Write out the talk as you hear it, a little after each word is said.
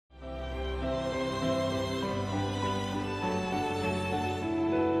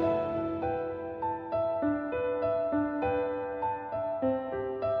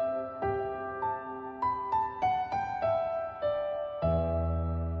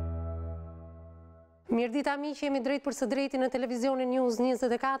Mirëdita miq, jemi drejt për së drejti në televizionin News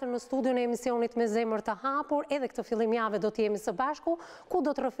 24 në studion e emisionit me zemër të hapur. Edhe këtë fillim jave do t'jemi së bashku, ku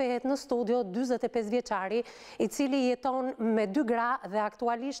do të rrëfehet në studio 45 vjeçari, i cili jeton me 2 gra dhe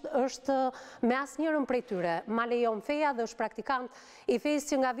aktualisht është me asnjërin prej tyre. Ma lejon feja dhe është praktikant i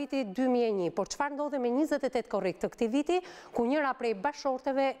fesë që nga viti 2001. Por çfarë ndodhe me 28 korrik të këtij viti, ku njëra prej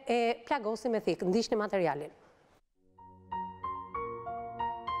bashkëshorteve e plagosi me thikë? Ndiqni materialin.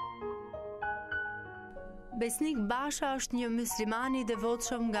 Besnik Basha është një myslimani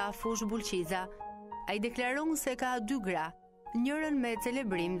devotshëm nga Fushë-Bulqiza. Ai deklaron se ka 2 gra, njërën me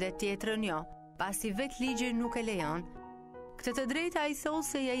celebrim dhe tjetrën jo, pasi vetë ligji nuk e lejon. Këtë të drejtë ai thosë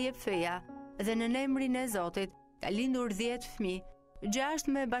se ja jep feja dhe në emrin e Zotit ka lindur 10 fëmijë,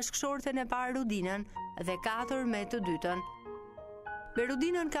 6 me bashkëshorten e parë Rudinën dhe 4 me të dytën. Me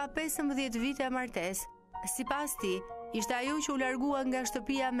Rudinën ka 15 vite martesë. Sipas tij, ishte ajo që u largua nga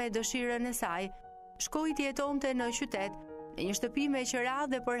shtëpia me dëshirën e saj. Shkoi të jetonte në qytet, në një shtëpi me qira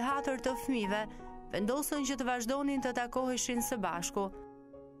dhe për hatër të fëmijëve, vendosën që të vazhdonin të takoheshin së bashku.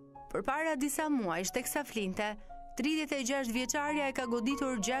 Përpara disa muajsh teksa flinte, 36 vjeçaria e ka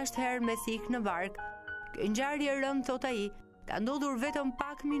goditur 6 herë me thikë në bark. Kjo ngjarje rënd, thot ai, ka ndodhur vetëm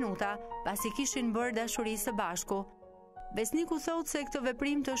pak minuta pasi kishin bërë dashuri së bashku. Besniku thot se këtë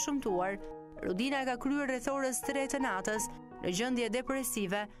veprim të shëmtuar, Rudina ka kryer rreth orës 3 të natës, në gjendje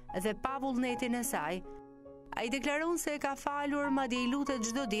depresive dhe pa vullnetin e saj. Ai deklaron se ka falur, madje i lutet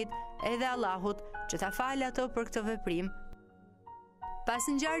çdo ditë edhe Allahut që ta falë atë për këtë veprim. Pas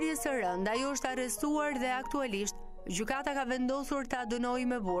ngjarjes së rëndë, ajo është arrestuar dhe aktualisht gjykata ka vendosur ta dënojë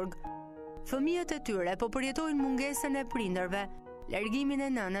me burg. Fëmijët e tyre po përjetojnë mungesën e prindërve, largimin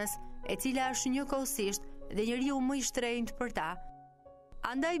e nënës, e cila është njëkohësisht dhe njeriu më i shtrenjtë për ta.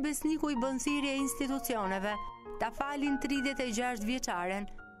 Andaj besniku i bën thirrje institucioneve ta falin 36 vjeçaren,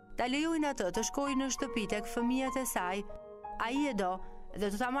 ta lejojnë atë të shkojë në shtëpi tek fëmijët e saj. Ai e do dhe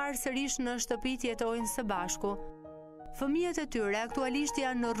do ta marrë sërish në shtëpi të jetojnë së bashku. Fëmijët e tyre aktualisht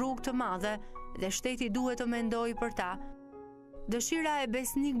janë në rrugë të madhe dhe shteti duhet të mendojë për ta. Dëshira e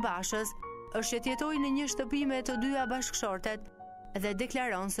Besnik Bashës është që të jetojë në një shtëpi me të dyja bashkëshortet dhe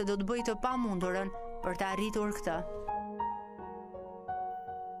deklaron se do të bëjë të pamundurën për të arritur këtë.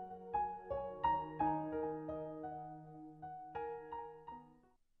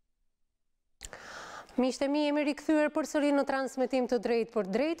 Miqtë e mi, jemi rikthyer përsëri në transmetim të drejt për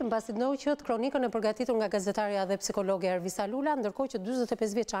drejt, mbasi ndoqët kronikën e përgatitur nga gazetarja dhe psikologe Evis Ahmeti, ndërkohë që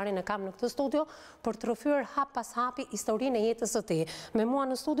 45 vjeçarin e kam në këtë studio për të rrëfyer hap pas hapi historinë e jetës së tij. Me mua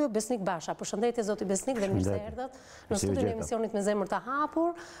në studio Besnik Basha. Përshëndetje zoti Besnik dhe mirë se erdhët në studion e emisionit me zemër të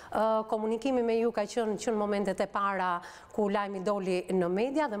hapur. Komunikimi me ju ka qenë që në momentet e para ku lajmi doli në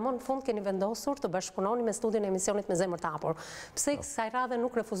media dhe më në fund keni vendosur të bashkëpunoni me studion e emisionit me zemër të hapur. Pse kësaj radhe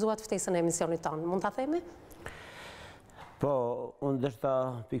nuk refuzuat ftesën e emisionit tonë? Mund ta themi? Po, unë deshta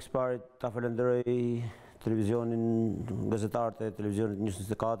pikës parit ta falenderoj televizionin, gazetarët e televizionit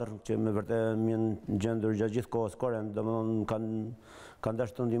 24, që me vërtet më janë gjendur gjatë gjithë kohës korrent, domethënë kanë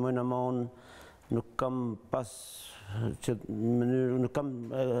dashur të ndihmojnë, ama unë nuk kam pas që nuk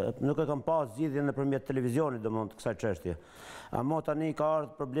e kam pas zgjidhjen nëpërmjet televizionit domethënë kësaj çështje. Ama tani ka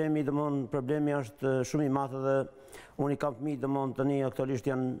ardhur problemi, domethënë problemi është shumë i madh dhe unë i kam fëmijë domethënë tani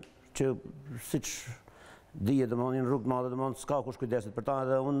aktualisht janë që siç dije domethënë në rrugë të madhe, domethënë s'ka kush kujdeset për ta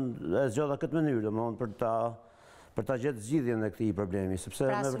dhe unë e zgjodha këtë mënyrë domethënë për ta gjetë zgjidhjen e këtij problemi, sepse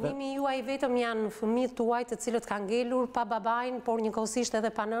pra fëmijët juaj vetëm janë fëmijët tuaj të cilët kanë ngelur pa babain, por njëkohësisht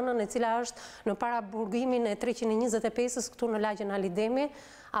edhe pa nënën, e cila është në paraburgimin e 325-s këtu në lagjen Alidemi,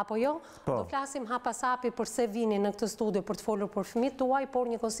 apo jo? Do flasim hap pas hapi përse vini në këtë studio për të folur për fëmijët tuaj, por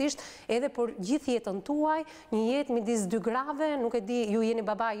njëkohësisht edhe për gjithë jetën tuaj, një jetë midis 2 grave, nuk e di, ju jeni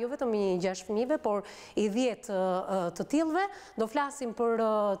baba jo vetëm i 6 fëmijëve, por i 10 të tillëve. Do flasim për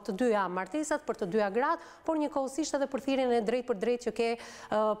të dyja martesat, për të dyja gratë, por njëkohësisht edhe për thirrjen e drejt për drejt që ke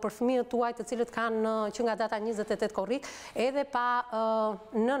për fëmijët tuaj të cilët kanë që nga data 28 korrik, edhe pa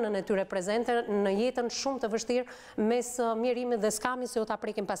nënën e tyre prezente në jetën shumë të vështirë mes mjerimit dhe skamit, se jo ta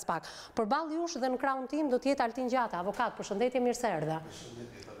prekim pas pak. Përballë jush dhe në krahun tim do të jetë Altin Gjata, avokat. Përshëndetje, mirë se erdha.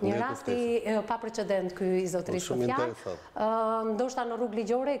 Një rasti pa precedent ky i zotërisë së fjalë. Ndoshta në rrugë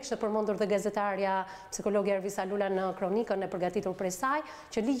ligjore kishte përmendur dhe gazetarja psikologe Evis Ahmeti në kronikën e përgatitur prej saj,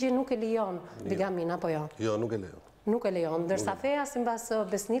 që ligji nuk e lejon bigamin, apo jo? Jo, nuk e lejon. Nuk e lejon, ndërsa feja sipas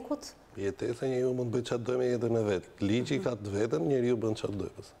Besnikut? Jetesa njeriu mund të bëjë çfarë do me jetën e vet. Ligji ka të vetën, njeriu bën çfarë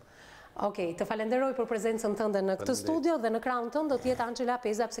do. Okej, të falenderoj për prezencën tënde në këtë studio dhe në krahun tënd do të jetë Angela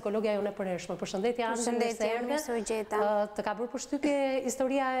Peza, psikologja jonë e përhershme. Përshëndetje Angela. Përshëndetje, mirë se u gjeta. Të ka bërë përshtypje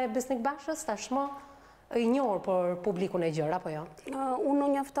historia e Besnik Bashës tashmë? i njohur për publikun e gjerë, apo jo? Unë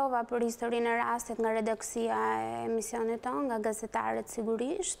njoftova për historinë e rastit nga redaksia e emisionit tonë, nga gazetarët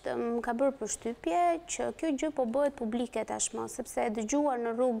sigurisht. Më ka bërë përshtypje që kjo gjë po bëhet publike tashmë, sepse e dëgjuar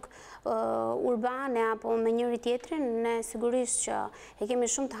në rrugë urbane apo me njëri tjetrin, ne sigurisht që e kemi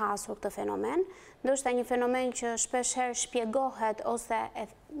shumë të hasur këtë fenomen. Ndoshta një fenomen që shpesh herë shpjegohet ose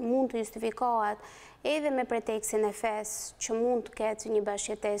mund të justifikohet edhe me preteksin e fesë që mund të ketë një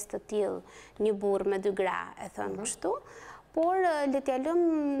bashkëjetesë të tillë, një burrë me 2 gra, e thënë kështu, por le t'ja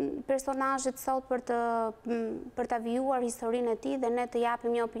lëmë personazhet sot për ta vijuar historinë e tij dhe ne të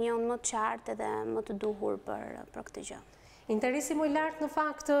japim një opinion më të qartë dhe më të duhur për këtë gjë. Interesi më i lartë në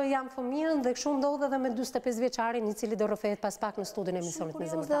fakt janë fëmijët dhe kështu ndodh edhe me 45 vjeçarin i cili do rrëfehet pas pak në studion e emisionit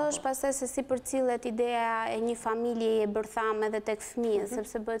në Zemër. Është pastaj se si përcillet ideja e një familje e bërtham edhe tek fëmijët,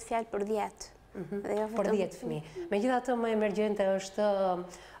 sepse bëhet fjalë për 10. Për 10 fëmijë. Megjithatë më emergjente është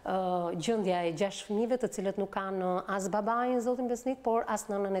gjendja e 6 fëmijëve të cilët nuk kanë as babain zotin Besnik, por as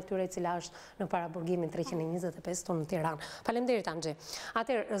nënën e tyre e cila është në paraburgimin 325 tonë në Tiranë. Faleminderit Anxhi.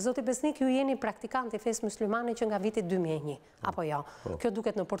 Atëherë, zoti Besnik, ju jeni praktikant i fesë myslimane që nga viti 2001, apo jo? Kjo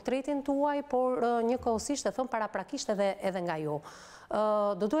duket në portretin tuaj, por njëkohësisht e thon paraprakisht edhe nga ju.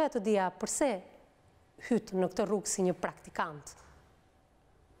 Do doja të dija pse hyt në këtë rrugë si një praktikant?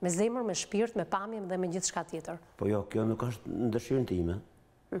 Me zemër, me shpirt, me pamje dhe me gjithë shka tjetër. Po jo, kjo nuk është në dëshirën time.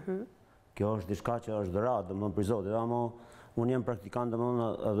 Kjo është diçka që është dërat, dhe më për Zotit. Ama unë jem praktikant, dhe më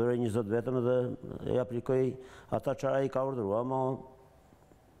adhuroj një Zot vetëm dhe e aplikoj ata që ai ka urdhëruar. Ama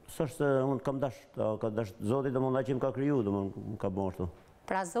s'është se unë kam dash Zotit, dhe më nda që më ka kriju, dhe më ka bërë ashtu.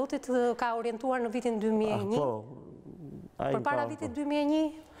 Pra Zotit ka orientuar në vitin 2001? Po. Për para vitit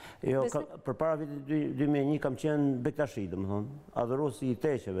 2001? Jo, për para vitit 2001 kam qenë bektashi, dhe më thonë, adhuruesi i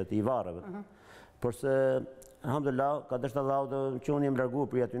teqeve, i varreve. Por se, alhamdulillah, ka deshta Allahu që unë jem larguar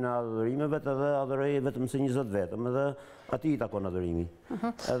për aty në adhurimeve dhe adhuroj vetëm se një Zot vetëm, edhe atij i takon adhurimi.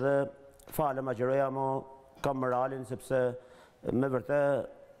 Edhe falem agjeroja, ama kam moralin, sepse me vërtet,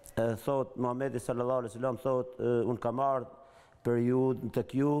 thot Muhamedi sallallahu alaihi wasallam, thot, unë kam ardhur për ju,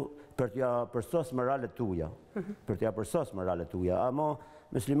 tek ju, për t'ja përsos moralet tuaja. Për t'ja përsos moralet tuaja. Ama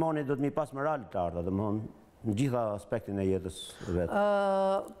Myslimani do të mi pas moralet të arta, dhe më në gjitha aspektin e jetës vetë.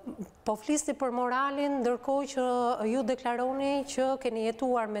 Po flisni për moralin, ndërkohë që ju deklaroni që keni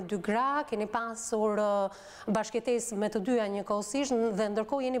jetuar me 2 gra, keni pasur bashkëjetesë me të dyja njëkohësisht dhe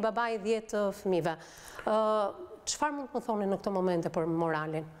ndërkohë jeni babai 10 fëmijëve. Çfarë mund të më thoni në këtë momente për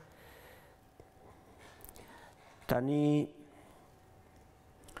moralin? Tani,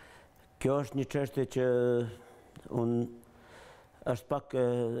 kjo është një çështje që unë është pak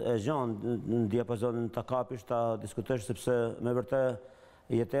e gjanë në diapazonin të kapish ta diskutesh, sepse me vërtet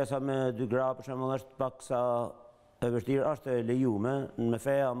jetesa me 2 gra për shembull është pak sa e vështirë, është e lejume me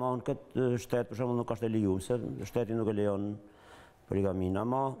fe, ama në këtë shtet për shembull nuk është e lejume, se shteti nuk e lejon bigaminë.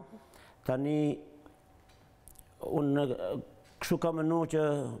 Ama tani unë kështu kam menuar që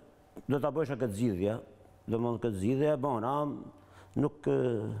do ta bëjsha këtë zgjidhje, domethënë këtë zgjidhje e bona, nuk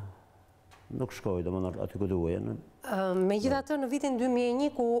shkoj domethënë aty ku duhej. Megjithatë në vitin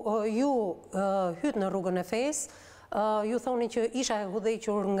 2001 ku ju hyt në rrugën e fesë, ju thoni që isha e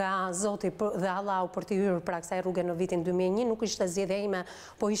udhëhequr nga Zoti dhe Allahu për të hyrë pra kësaj rruge në vitin 2001, nuk ishte zgjedhja ime,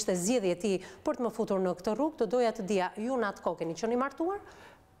 po ishte zgjedhja e tij për të më futur në këtë rrugë. Të doja të dija, ju në atë kohë keni qenë i martuar?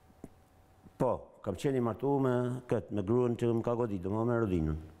 Po, kam qenë i martuar me gruan që më ka goditur, me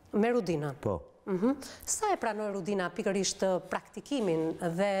Rudinën. Me Rudinën? Po. Sa e pranoi Rudina pikërisht praktikimin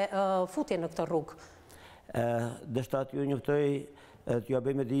dhe futjen në këtë rrugë? Deshta t'ju njoftoj, t'ju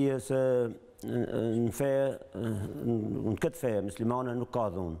bëj me dije se në fe, në këtë fe, myslimane nuk ka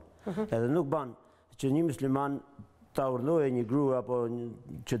dhunë. Edhe nuk ban që një mysliman ta urdhojë një grua apo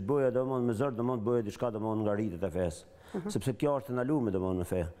që të bëjë domon me zor, domon të bëjë diçka domon nga rritet e fesë. Sepse kjo është ndaluar domon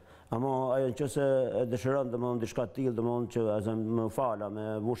në fe. Ama ajo nëse e dëshiron domon diçka të tillë domon që më fala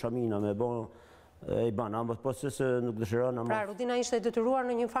me vushamina me bon e ban, ama po se nuk dëshiron. Pra Rudina ishte detyruar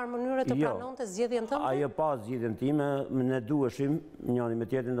në një farë mënyrë të pranonte zgjedhjen tënde? Ajo pa zgjedhjen time, ne duheshim njëri me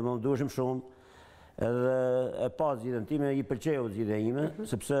tjetrin, domon duheshim shumë. Edhe e pa zgjedhjen time, i pëlqeu zgjedhja ime,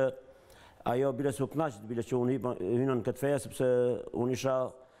 sepse ajo bile su knaqet, bile që unë hyna në këtë fe, sepse unë isha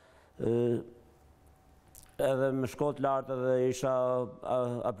edhe me shkollë të lartë dhe isha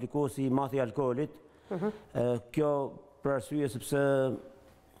aplikuesi i mathi alkoolit. Kjo për arsye sepse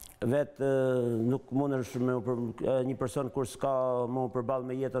vetë nuk mundesh me një person kur s'ka më përballë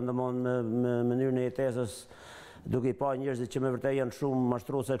me jetën domon me mënyrën e jetesës, duke i pa njerëzit që me vërtet janë shumë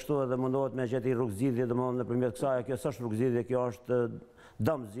mashtruese kështu edhe mundohet me gjetë rrugë zgjidhje domon nëpërmjet kësaj. Kjo s'është rrugë zgjidhje, kjo është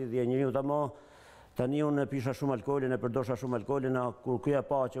dëm zgjidhje njeriu. Tani unë pisha shumë alkoolin, e përdosha shumë alkoolin, kur kuja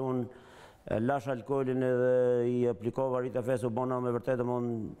pa që unë lash alkoholin edhe i aplikova rita fesë u bona me vërtet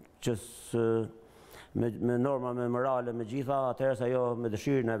që me norma, me morale, me gjitha, atëherës ajo me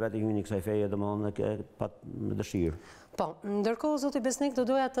dëshirën e vetë hyni kësaj feje, me dëshirë. Po, ndërkohë, zoti Besnik, do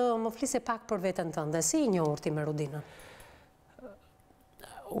doja të më flisje pak për veten tënde, si i njohur ti me Rudinën?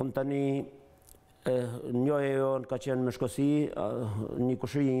 Unë tani, njohja jonë ka qenë me shkosi, një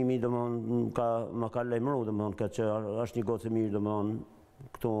kushëri imi, ma ka lajmëru, që është një gocë e mirë,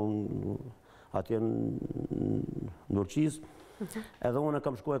 këtu atje në Burqiz, edhe unë e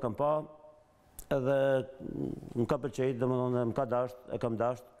kam shku e kam pa, edhe më ka pëlqejt, më ka dasht, e kam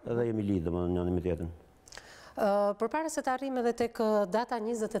dasht, edhe jemi lidhë, njëni me tjetën. Përpara se të arrim edhe tek data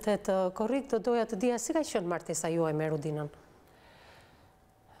 28 korrik, do doja të dija si ka qenë martesa juaj me Rudinën?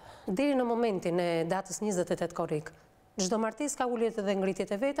 Deri në momentin e datës 28 korrik, çdo martesë ka uljet edhe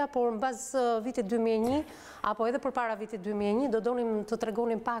ngritjet e veta, por mbas vitit 2001, apo edhe përpara vitit 2001, do donim të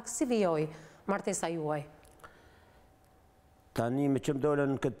tregonim pak si vijoi martesa juaj. Tani me që më dole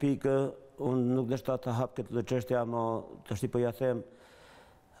në këtë pikë, unë nuk deshta të hap këtë dhe qështja, ma të shti po ja them,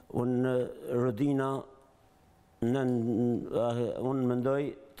 unë Rudina, unë mendoj,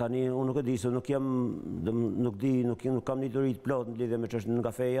 tani unë nuk e di, se nuk kam një të rritë plot në lidhje me qështë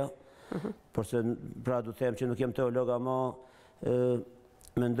nga feja, por se pra du them që nuk jem teologa, ma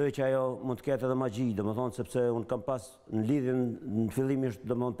mendoj që ajo mund të ketë edhe magji, dhe më thonë, sepse unë kam pas në lidhjen në fillimisht,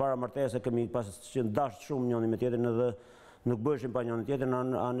 dhe më thonë para martese, kemi pas që ndasht shumë njëni me tjetërin edhe nuk bëshim pa njëni tjetërin,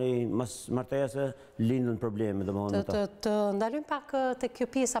 anë mas martese lindën probleme, dhe më thonë. Të ndalim pak të kjo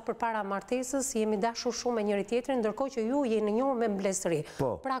pjesa për para martesës, jemi dashur shumë me njëri tjetërin, ndërkohë që ju jeni njohur me mbledhëri.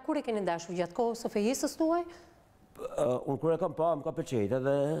 Pra, kur e keni dashur gjatë kohës së fejesës tuaj? Unë kur e kam pa, më ka pëlqejt,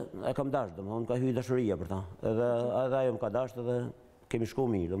 edhe e kam dasht, dhe më thonë, ka hyjë dashuria për ta. Edhe ajo më ka dasht edhe kemi shku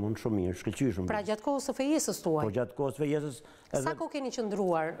mirë, dhe më shumë mirë, shkëllqy shumë. Pra gjatë kohës së fejesës tuaj? Po, gjatë kohës së fejesës... Sa ko keni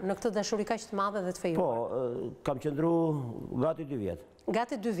qëndruar në këtë dashuri kaq të madhe dhe të fejuar? Po, kam qëndru gati 2 vjetë.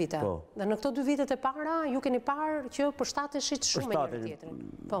 Gati 2 vite? Po. Dhe në këto 2 vitet e para, ju keni parë që përshtateshit shumë e njëri tjetrin?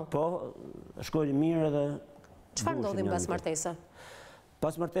 Po, shkojnë mirë edhe... Çfarë ndodhi pas martese?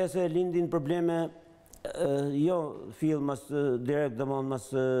 Pas martese lindin probleme, jo fill mas direkt dhe mas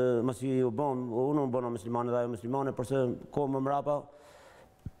i u bon, unë u bona myslimane dhe ajo myslimane, përse kohë më mrapa,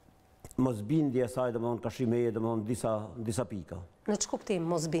 mosbindje saj dhe ka shimeje dhe disa pika. Në që kuptim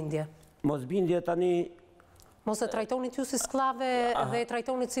mosbindje? Mosbindje tani... Mos e trajtonit ju si sklave dhe e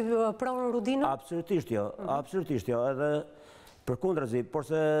trajtonit si pronë Rudinën? Absolutisht jo, edhe për kundrazi, por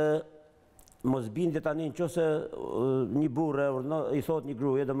se mosbindje tani në qëse një burrë i thot një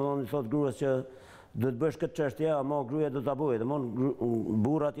gruje, dhe më thonë i thot grujes që do të bësh këtë çështje, ama gruaja do ta bëjë, domthonë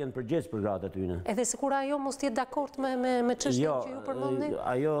burrat janë përgjegjës për gratë tyne. Edhe sikur ajo mos jetë dakord me çështjen që ju përmendni?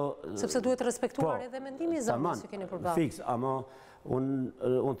 Ajo sepse duhet respektuar edhe mendimi i zamës që keni përballë. Fiks, ama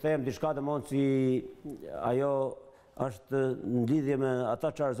unë them diçka domthonë si ajo është në lidhje me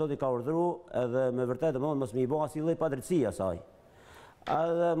ata çfarë Zoti ka urdhëruar, edhe me vërtet domthonë mos më i bëj asnjë lloj padrejtësie asaj.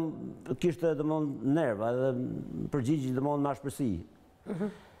 Edhe kishte domthonë nerva, edhe përgjigj domthonë me ashpërsi.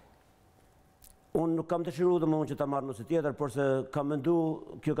 Unë nuk kam dëshiruar domthonë që ta marr nëse tjetër, por se kam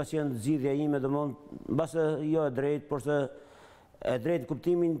menduar kjo ka qenë zgjidhja ime domthonë, mbase jo e drejtë, por se e drejtë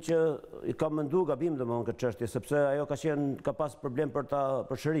kuptimin që i kam menduar gabim domthonë këtë çështje, sepse ajo ka pas problem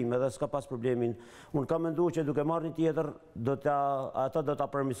për shërim, edhe s'ka pas problemin. Unë kam menduar që duke marrë një tjetër, ata do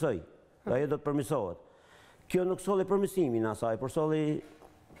ta përmirësoj, ajo do të përmirësohet. Kjo nuk solli përmirësimin asaj, por solli...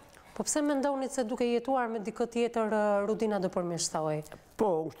 Po pse mendonit se duke jetuar me dikë tjetër Rudina do përmirësoj?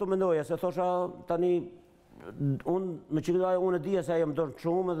 Po, unë kështu mendoja, se thosha tani, unë e dija se ajo më dorë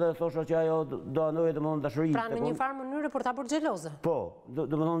shumë dhe thosha që ajo do andoje domthonë dashurinë. Pra në një farë mënyrë për ta bërë xheloze? Po,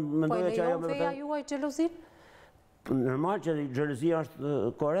 domthonë mendoja që ajo Po e lejon feja juaj xhelozin? Normal që xhelozia është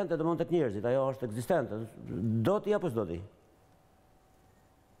koherente domthonë tek njerëzit, ajo është ekzistente. Do ti apo s'do ti?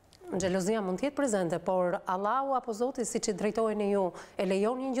 Xhelozia mund të jetë prezente, por Allahu apo Zoti, siç i drejtoheni ju, e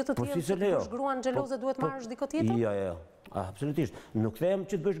lejon një gjë të tillë që të bësh gruan xheloze duhet marrësh dikë tjetër? Jo. Absolutisht. Nuk them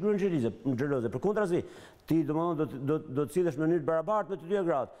që të bësh gruan xheloze. Përkundrazi, ti domthonë do të sillesh në mënyrë barabartë me të dy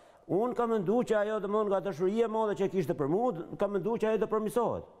gratë. Unë kam menduar që ajo domthonë nga dashuria e madhe që kishte për mua, kam menduar që ajo do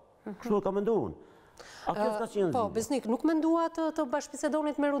përmirësohet. Kështu kam menduar. A kjo s'ka qenë? Po, Besnik, nuk mendua të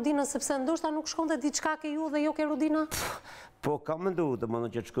bashkëbisedonit me Rudinën, sepse ndoshta nuk shkonte diçka ke ju dhe jo ke Rudina? Po, kam menduar, domthonë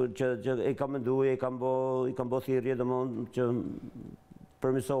që e kam menduar, i kam bë thirrje, domthonë që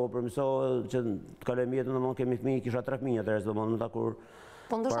përmirësohet, që të kalojmë jetën, domthonë kemi fëmijë, kisha 3 fëmijë atëherë, domthonë ta kur...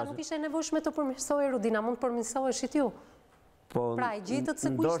 Po ndoshta nuk ishte nevojshme të përmirësohej Rudina, mund të përmirësoheshit ju? Pra, e gjetët se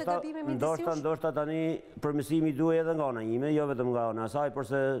ku ishte gabimi midis jush? Ndoshta tani përmirësimi duhej edhe nga ana ime, jo vetëm nga ana asaj, por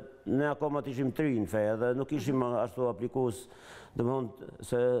se ne akoma ishim të rinj fe dhe nuk ishim ashtu aplikues, domethënë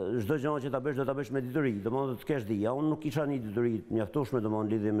se çdo gjë që ta bësh do ta bësh me dituri, domethënë të kesh dija. Unë nuk kisha një dituri të mjaftueshme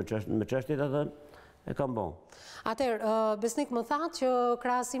domethënë lidhje me çështjet edhe e kam bën. Atëherë, Besnik më thatë që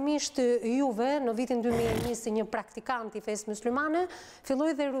krahasimisht juve në vitin 2001 si një praktikant i fesë myslimane,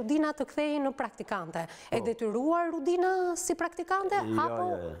 filloi dhe Rudina të kthehej në praktikante. E detyruar Rudina si praktikante apo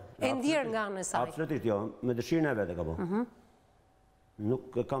e ndjer nga ana e saj? Absolutisht jo, me dëshirën e vet e ka bën.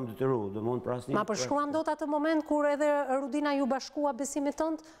 Nuk e kam detyruar, domethënë për asnjë. Ma përshkruan dot atë moment kur edhe Rudina ju bashkua besimin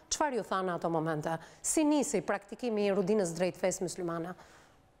tënd, çfarë ju thanë ato momente? Si nisi praktikimi i Rudinës drejt fesë myslimane?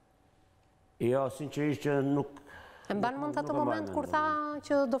 Jo, sinqerisht që nuk. E mban mend atë moment kur tha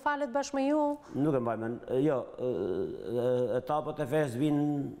që do falet bashkë me ju? Nuk e mbaj mend. Jo, etapat e fesë vijnë,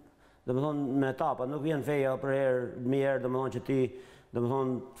 domethënë me etapa, nuk vjen feja për herë, domethënë që ti,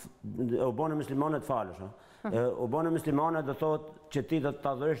 domethënë u bënë myslimane të falësh, u bënë myslimane do thotë që ti do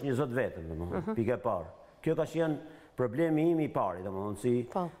të adhurosh një Zot vetëm, domethënë, pikë e parë. Kjo ka qenë problemi im i parë, domethënë si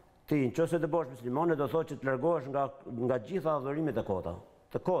ti nëse të bësh myslimane do thotë që të largohesh nga gjitha adhurimet e kota,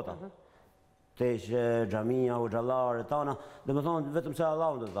 të kota. Teshe, xhamia, xhallar, tana, domethënë vetëm se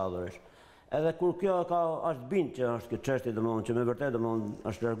Allahun do të adhurosh. Edhe kur kjo është bind që është kjo çështje domethënë që me vërtet domethënë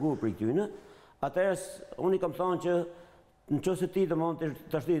është larguar prej tyne, atëherë unë i kam thënë që nëse ti domethënë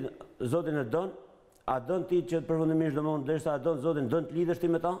tash ti Zotin e don, a don ti që përfundimisht domethënë derisa e don Zotin, don të lidhesh ti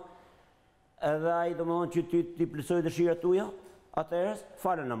me ta, edhe ai domethënë që ti plotësoj dëshirat tuaja, atëherë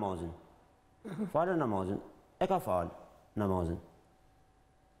falë namazin. Falë namazin. E ka fal namazin.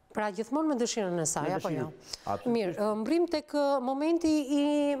 Pra gjithmonë me dëshirën e saj, apo jo? Mirë, mbrim tek momenti i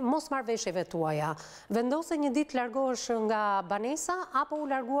mosmarrveshjeve tuaja. Vendose një ditë largohesh nga banesa, apo u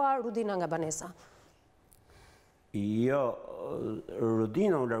largua Rudina nga banesa? Jo,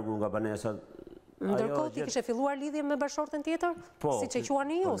 Rudina u largua nga banesa. Ndërkohë ti kishe filluar lidhje me bashortën tjetër? Siç e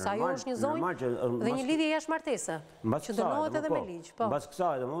quani ju, sa ajo është një zonjë dhe një lidhje jashtëmartese, që dënohet edhe me ligj. Mbas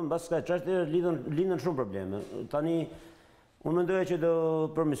kësaj, mbas kësaj çështje lidhen shumë probleme. Tani unë mendoja që do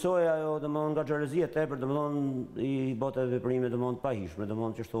përmirësoja ajo domethënë nga xhelozia tepër, domethënë i bote veprime domethënë të pahishme,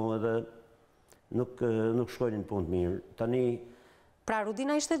 domethënë që ashtu edhe nuk shkojnë në punë të mirë. Tani pra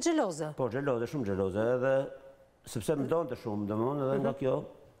Rudina ishte xheloze. Po, xheloze, shumë xheloze, edhe sepse më donte shumë domethënë edhe nga kjo.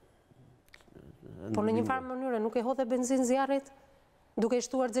 Po në një farë mënyrë nuk e hodhe benzin zjarrit, duke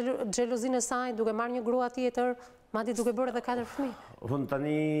shtuar xhelozinë e saj, duke marrë një grua tjetër, madje duke bërë edhe 4 fëmijë. Unë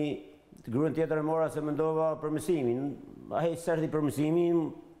tani gruan tjetër e mora se mendova përmirësimin. Ai serdi përmirësimin.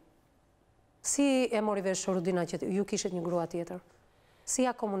 Si e mori vesh Rudina që ju kishit një grua tjetër? Si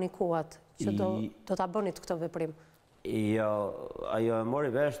ja komunikuat që do ta bënit këtë veprim? Jo, ajo e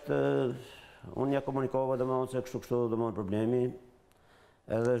mori vesh, unë ja komunikova domethënë se kështu domethënë problemi.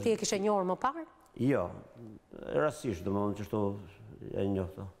 Ti e kishe njohur më parë? Jo, rastësisht domethënë që ashtu e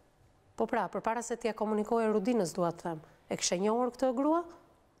njohta. Po pra, përpara se t'ia komunikoje Rudinës, dua të them, e kishe njohur këtë grua?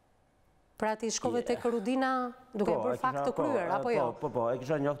 Pra ti shkove tek Rudina duke bërë fakt të kryer, apo jo? Po, e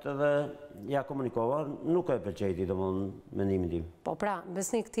kisha njohtë edhe ja komunikova, nuk e pëlqejti domethënë mendimin tim. Po pra,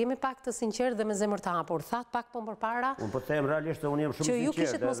 Besnik, ti jemi pak të sinqert dhe me zemër të hapur. That pak më përpara. Unë po them realisht se unë jam shumë sinqert. Që ju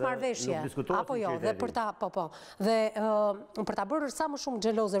kishit mosmarrveshje, apo jo? Dhe për ta, Dhe për ta bërë sa më shumë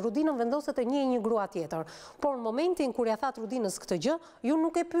xheloze, Rudinën vendose të njihej një grua tjetër. Por në momentin kur ja that Rudinës këtë gjë, ju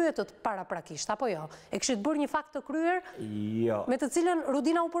nuk e pyetët paraprakisht, apo jo? E kishit bërë një fakt të kryer? Jo. Me të cilën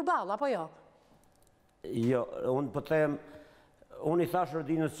Rudina u përball, apo jo? Jo, unë po them, unë i thash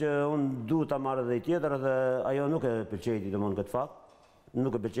Rudinës që unë duhet ta marrë dhe i tjetër dhe ajo nuk e pëlqejti domosdoshmë këtë fakt,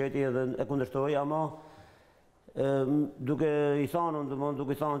 nuk e pëlqejti edhe e kundërshtoi, ama duke i thënë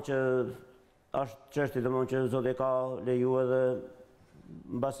duke i thënë që është çështje domosdoshmë që Zoti e ka lejuar edhe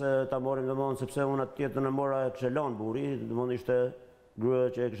mbase ta morëm domosdoshmë sepse unë atë tjetër e mora e kishte lënë burri, domosdoshmë ishte grua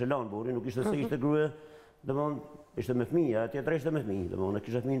që e kishte lënë burri, nuk ishte se ishte grua, domosdoshmë ishte me fëmijë, tjetra ishte me fëmijë, domosdoshmë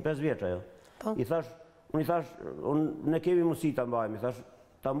kishte fëmijën 5 vjeç ajo. Unë i thash, ne kemi mundësi ta mbajmë, i thash,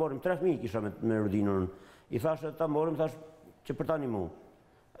 ta morim 3 fëmijë kisha me Rudinën. I thash, ta morim, thash, që për tani mu.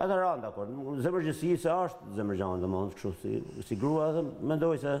 Edhe rand dakord. Zemër gjësi se është zemër gjanë, domosdoshmë, kështu si grua, edhe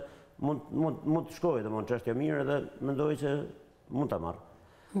mendoj se mund të shkojë, domosdoshmë, çështja mirë edhe mendoj se mund ta marr.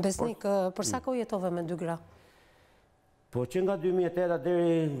 Besnik, për sa kohë jetove me 2 gra? Po që nga 2008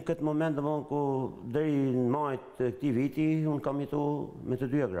 deri në këtë moment, domosdoshmë, ku deri në maj të këtij viti, unë kam jetuar me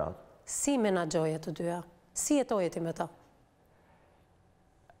të 2 gratë. Si menaxhoje të dyja? Si jetoje ti me ta?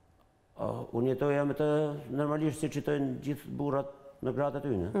 Unë jetoja me të normalisht si që jetojnë gjithë burrat me gratë e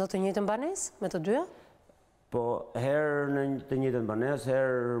tyne. Në të njëjtën banesë me të dyja? Po, herë në të njëjtën banesë,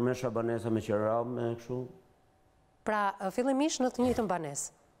 herë me shabanesa me qira, me kështu. Pra, fillimisht në të njëjtën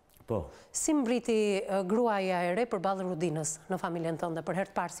banesë. Po. Si mbriti gruaja e re përballë rudinës në familjen tënde, për herë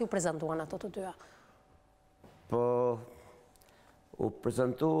të parë si u prezantuan ato të dyja? Po, u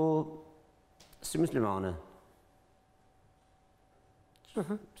prezentu si myslimane.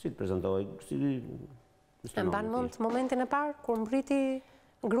 Si të prezentoj, si myslimane. E mban mend momentin e parë, kur mbriti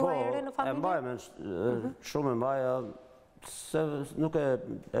gruaja e re në familje? Po, e mbaj, shumë e mbaja, se nuk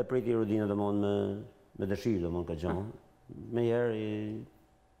e priti rudinën me dëshirë, ka gjanë. Me herë i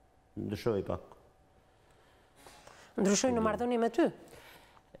ndryshoj pak. Ndryshoj në marrëdhënie me ty?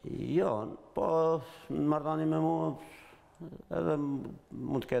 Jo, po në marrëdhënie me mua edhe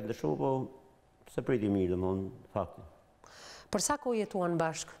mund të ketë ndryshu, po se priti mirë, fakti. Për sa kohë jetuan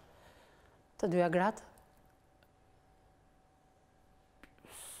bashkë të dyja gratë?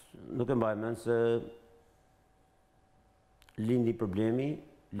 Nuk e mbaj mend se lindi probleme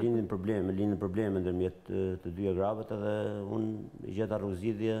ndërmjet të dyja grabët, edhe unë i gjeta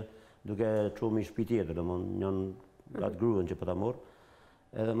rrugëzgjidhje duke qumë i shtëpi tjetër, njën atë gruën që po ta morë,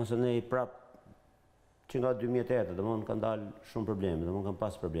 edhe mëse ne i prap që nga 2008, kanë dalë shumë probleme, kanë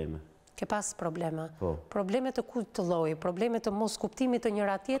pas probleme. Ke pas probleme? Po. Probleme të kujt të lloji, probleme të mos kuptimit të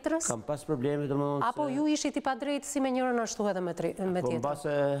njëra tjetrës? Kam pas probleme, apo ju ishit i padrejtë si me njërën ashtu edhe me tjetrën? Po,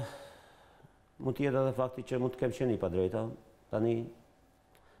 mbase mund t'jetë edhe fakti që mund të kem qenë i padrejta, tani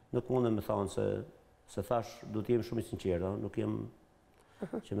nuk mundem me thonë se thash du t'jem shumë i sinqerta, nuk jem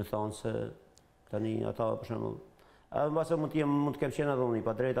që me thonë se tani ata për shembull. Edhe mbase mund të kem qenë edhe unë i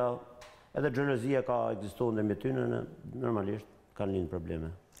padrejta, edhe xhelozia ka ekzistuar ndërmjet tyre, normalisht kanë lind probleme.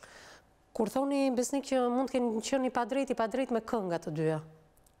 Kur thoni Besnik që mund të kenë qenë i padrejt me kënga të dyja?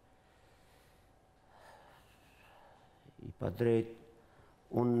 I padrejt,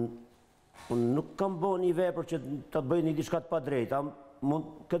 unë nuk kam bo një vepër që të bëj një diçka të padrejt.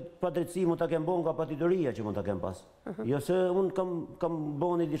 Këtë padrejtësi mund të kem bo nga patitoria që mund të kem pas. Jo se unë kam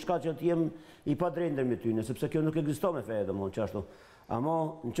bo një diçka që të jem i padrejt ndërmjet tyre, sepse kjo nuk ekziston me fe edhe mund qashtu.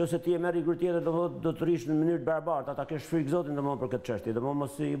 Amo, në që se ti e merë i grë tjetër, do të rish në mënyrë të barbartë, ata kesh frikë zotin për këtë çështje,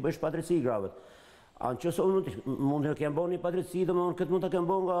 mos i bësh padrejtësi i gravet. A në që se unë mund të kem bo një padrejtësi, këtë mund të kem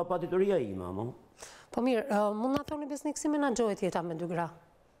bo nga patitoria ime, amo. Po mirë, mund na thoni Besnik si menaxhohet jeta me dy gra?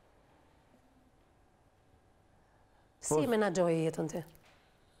 Si menaxhoje jetën ti?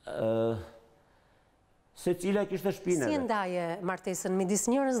 Se cila kishte shpinën. Si ndaje martesën midis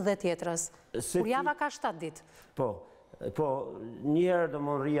njërës dhe tjetrës? Kur java ka 7 ditë? Po, njëherë do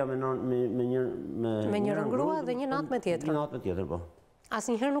më rria me njërën grua dhe një natë me tjetrën? Një natë me tjetrën, po.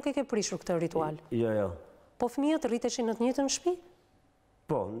 Asnjëherë nuk e ke prishur këtë ritual? Jo. Po fëmijët rriteshin në të njëjtën shtëpi?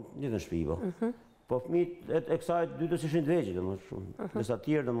 Po, në të njëjtën shtëpi, po. Po fëmijët e kësaj dytës ishin të vegjël, domethënë, ndërsa të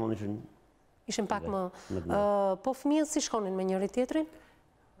tjerë domethënë ishin pak më. Po fëmijët si shkonin me njëri tjetrin?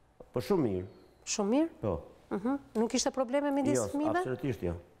 Po shumë mirë. Shumë mirë? Po. Nuk ishte probleme midis fëmijëve? Jo, absolutisht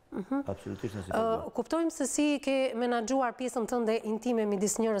jo. Absolutisht asnjë problem. Kuptojmë se si ke menaxhuar pjesën tënde intime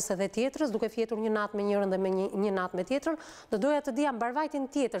midis njërës edhe tjetrës, duke fjetur një natë me njërën dhe me një natë me tjetrën, do doja të dija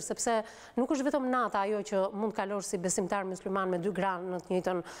mbarvajtjen tjetër, sepse nuk është vetëm nata ajo që mund kalosh si besimtar mysliman me dy gra në të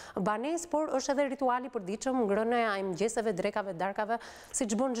njëjtën banesë, por është edhe rituali i përditshëm, ngrënia e mëngjeseve, drekave, darkave,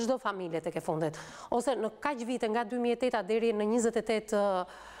 siç bën çdo familje tek e fundit. Ose në kaq vite nga 2008 deri në 28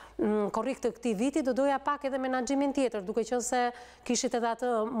 korrik të këtij viti, do doja pak edhe menaxhimin tjetër, duke qenë se kishit edhe atë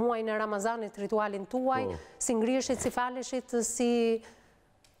muajin e Ramazanit, ritualin tuaj, si ngriheshit, si faleshit, si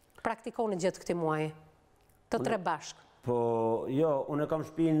praktikonit gjatë këtij muaji, të tre bashkë. Po, jo, unë kam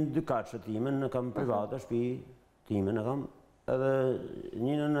shtëpinë dy katëshe timen, në kam private, shtëpi timen e kam, edhe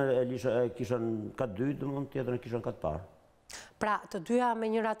njënën e kisha në katë dytë, tjetërën e kisha në katë parë. Pra, të dyja me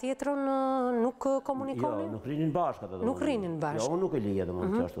njëra tjetrën nuk komunikonin? Jo, nuk rinin bashkë atë. Nuk rinin bashkë? Jo, unë nuk e lija dhe më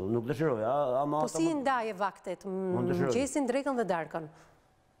qashtu, nuk dëshiroj. Po si ndaje vaktet, mëngjesin, drekën dhe darkën?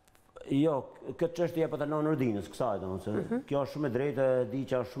 Jo, këtë çështje po ta lënë në ordinës kësaj, domethënë, kjo është shumë e drejtë, di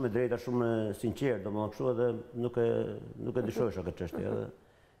që është shumë e drejtë, shumë e sinqertë, domethënë kështu edhe nuk e dëshiroj këtë çështje, edhe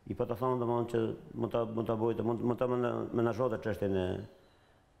i po ta thonë domethënë që mund ta bëjë, mund ta menaxhote çështjen e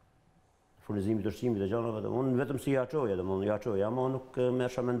furnizimit të ushqimit të gjanave, unë vetëm si ja çoja, ama nuk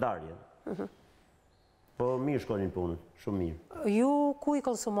merrsha me ndarje. Po mirë shkonin punën, shumë mirë. Ju ku i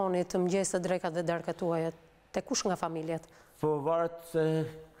konsumonit mëngjeset, drekat dhe darkat tuaja? Te kush nga familjet? Po varet se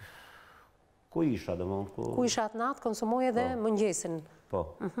ku isha, domethënë. Ku isha atë natë, konsumoje dhe mëngjesin?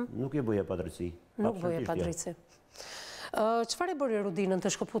 Po, nuk i bëja padrejtësi. Nuk bëje padrejtësi. Çfarë e bëri rudinën të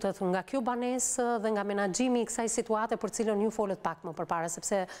shkëputet nga kjo banesë dhe nga menaxhimi i kësaj situate për cilën ju folët pak më përpara,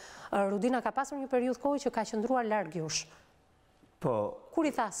 sepse rudina ka pasur një periudhë kohë që ka qëndruar larg jush. Po. Kur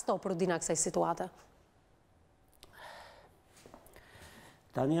i tha stop rudina kësaj situate?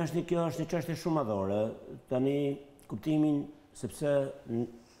 Tani kjo është një çështje shumë madhore. Tani kuptimin sepse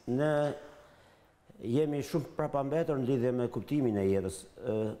ne jemi shumë prapambetur në lidhje me kuptimin e jetës.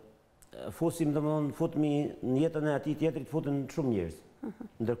 Fusim domethënë futemi në jetën e atij tjetrit futen shumë njerëz.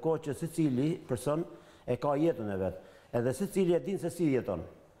 Ndërkohë që secili person e ka jetën e vet, edhe secili e din se si jeton.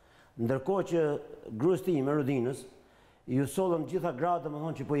 Ndërkohë që gruas time Rudinës ju sollën gjitha gratë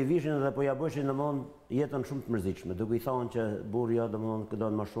domethënë që po i vishin dhe po ja bëshin domethënë jetën shumë të mërzitshme, duke i thënë që burri domethënë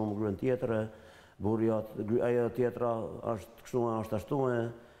këdon më shumë gruan tjetër, burri ajo tjetra është kështu, është ashtu.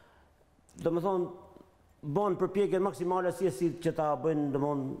 Domethënë bën përpjekje maksimale si që ta bëjnë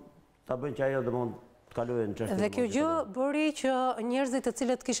domethënë ta bëjnë që ajo domethënë të kalojë në çështje. Dhe kjo gjë bëri që njerëzit të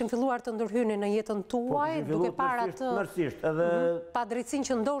cilët kishin filluar të ndërhynin në jetën tuaj, duke para të pa drejtësinë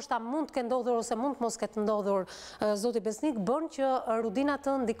që ndoshta mund të ketë ndodhur ose mund të mos ketë ndodhur, zoti Besnik, bën që Rudina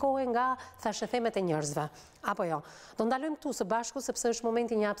të ndikohej nga thashethemet e njerëzve. Apo jo. Do ndalojmë këtu së bashku sepse është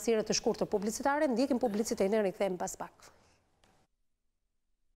momenti një hapësire të shkurtër publicitare, ndjekim publicitetin e rikthehemi pas pak.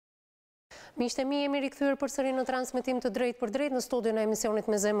 Miqtë e mi, jemi rikthyer përsëri në transmetim të drejt për drejt në studion e emisionit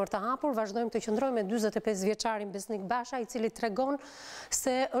me zemër të hapur. Vazhdojmë të qëndrojmë me 45 vjeçarin Besnik Basha, i cili tregon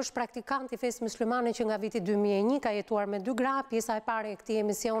se është praktikant i fesë myslimane që nga viti 2001 ka jetuar me 2 gra. Pjesa e parë e këtij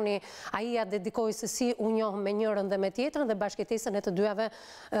emisioni ai ja dedikoi se si u njoh me njërin dhe me tjetrën dhe bashkëtesën e të dyave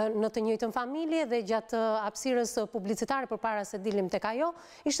në të njëjtën familje, dhe gjatë hapësirës publicitare përpara se dilim tek ajo,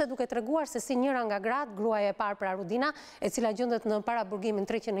 ishte duke treguar se si njëra nga gratë, gruaja e parë pra Rudina, e cila gjendet në paraburgimin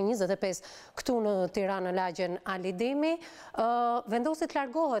 325 këtu në Tiranë, lagjen Alidemi, vendosi të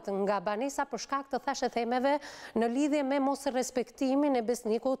largohet nga banesa për shkak të thashethemeve në lidhje me mos respektimin e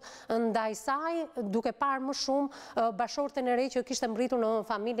Besnikut ndaj saj, duke parë më shumë bashorten e re që kishte mbërritur në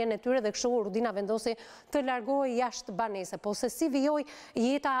familjen e tyre, dhe kështu Rudina vendosi të largohej jashtë banese. Po se si vijoi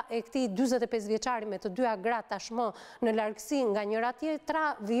jeta e këtij 45 vjeçari me të dyja gratë tashmë në largësi nga njëra tjetra,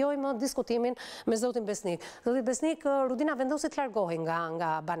 vijojmë diskutimin me zotin Besnik. Zoti Besnik, Rudina vendosi të largohej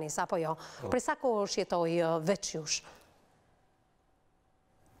nga banesa, apo jo? Për sa kohë është jetoj veç jush?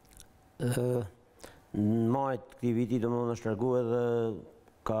 Në majt këtij viti domethënë është larguar dhe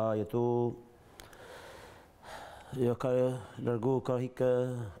ka jetu, jo ka largu, ka hikë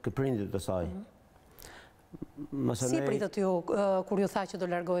ke prindit të saj. Si pritët ju kur ju tha që do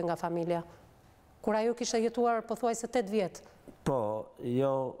largohej nga familja? Kur ajo kishte jetuar pothuajse 8 vjet? Po, jo,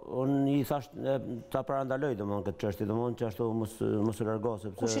 unë i thash ta parandaloj domethënë këtë çështje, domethënë që ashtu mos u largo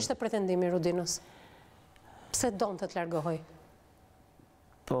sepse. Kush ishte pretendimi i Rudinës? Pse donte të largohej?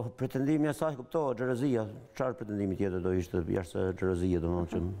 Po, pretendimi i saj kuptohet, xherozia. Çfarë pretendimi tjetër do ishte jashtë xherozia,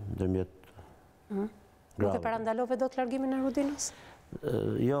 domethënë që ndërmjet. Nuk e parandalove dot largimin e Rudinës?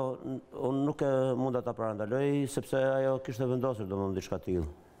 Jo, unë nuk e mund ta parandaloj sepse ajo kishte vendosur domethënë diçka të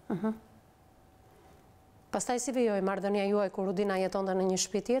tillë. Pastaj si vijoi marrëdhënia juaj kur Rudina jetonte në një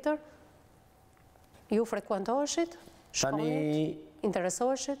shtëpi tjetër? Ju frekuentoheshit? Shkoheshit?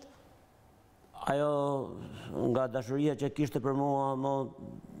 Interesoheshit? Ajo nga dashuria që kishte për mua, më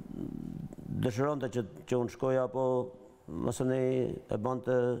dëshironte që unë shkoja, apo mëse ne e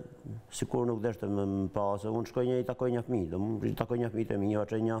bante sikur nuk deshte me pa, se unë shkoj i takoj një fëmijë, i takoj një fëmijë të mi,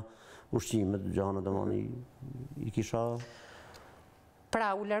 që një ushqim me gjana, domethënë i kisha.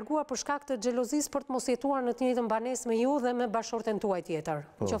 Pra, u largua për shkak të xhelozisë për të mos jetuar në të njëjtën banesë me ju dhe me bashorten tuaj tjetër.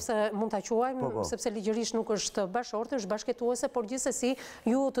 Nëse mund ta quajmë, sepse ligjërisht nuk është bashorte, është bashkëtuese, por gjithsesi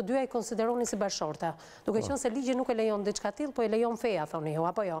ju të dyja i konsideroni si bashorte. Duke qenë se ligji nuk e lejon diçka tillë, po e lejon feja, thoni ju,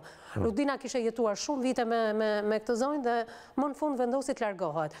 apo jo. Rudina kishte jetuar shumë vite me këtë zonjë dhe më në fund vendosi të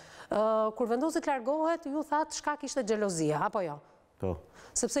largohet. Kur vendosi të largohet, ju thatë shkak ishte xhelozia, apo jo? Po.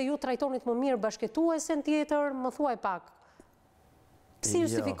 Sepse ju trajtonit më mirë bashkëtuesen tjetër, më thuaj pak. Si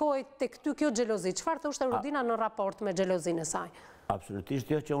justifikohet tek ty kjo xhelozi? Çfarë thoshte Rudina në raport me xhelozinë e saj? Absolutisht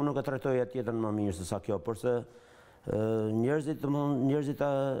jo, që unë nuk e trajtoj tjetër më mirë se sa kjo, porse njerëzit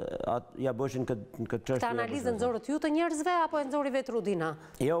ja bëshin këtë çështje. Këtë analizën nxorët ju të njerëzve apo e nxori vetë Rudina?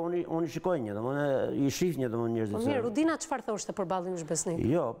 Jo, unë i shikoj një, i shih një njerëzit. Po mirë, Rudina çfarë thoshte përballë jush Besnik?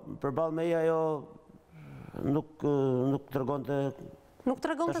 Jo, përballë me ajo nuk tregonte. Nuk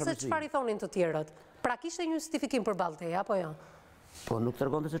tregonte se çfarë i thonin të tjerët. Pra kishte një justifikim përballë teje apo jo? Po nuk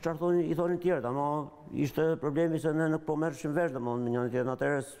tregonte se çfarë i thonin të tjerët, ama ishte problemi se ne nuk po merreshim vesh domosdoshmë me njëri tjetrin,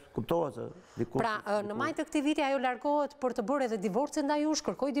 atëherë kuptohet se diku. Pra, në maj të këtij viti ajo largohet për të bërë edhe divorcin ndaj jush,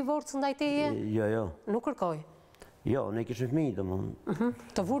 kërkoi divorc ndaj teje? Jo. Nuk kërkoi. Jo, ne kishim fëmijë domosdoshmë.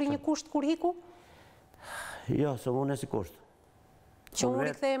 Të vuri një kusht kur hiku? Jo, s'u si kusht. Që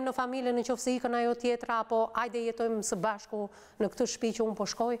unë rikthehem në familje nëse ikën ajo tjetra, apo hajde jetojmë së bashku në këtë shtëpi që unë po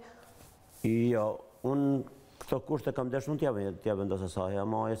shkoj? Jo, unë këto kushte kam dashur t'ja vendos asaj,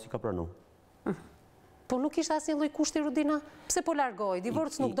 ama ajo si ka pranu. Po nuk ishte asnjë lloj kushti Rudina? Pse po largoi?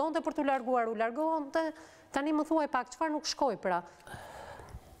 Divorc nuk donte për t'u larguar, u largonte. Tani më thuaj pak, çfarë nuk shkoj pra?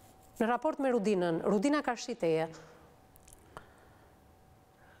 Në raport me Rudinën, Rudina ka shiteje.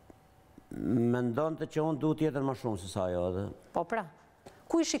 Mendonte që unë duhet tjetër më shumë se sa ajo edhe. Po pra,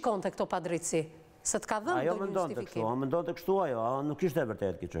 ku i shikonte këto padrejtësi? Se të ka dhënë Ajo ndonjë mendonte justifikim? kështu, mendonte kështu ajo, nuk ishte e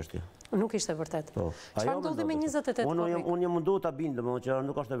vërtet kjo çështje. Nuk ishte vërtet. Çfarë ndodhi me 28 korrik? Unë jam mundu ta bindem që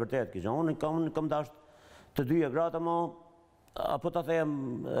nuk është e vërtet kjo. Unë kam dashur të dyja gratë, apo ta them,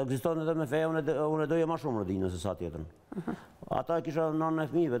 ekziston edhe me fe, unë doja më shumë Rodinën se sa tjetrën. Ata e kisha nënën e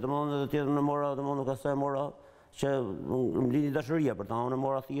fëmijëve, domethënë edhe tjetrën e mora, domethënë nuk asaj mora që më lindi dashuria për ta, unë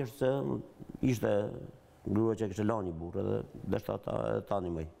mora thjesht se ishte grua që kishte lënë një burrë dhe deshta ta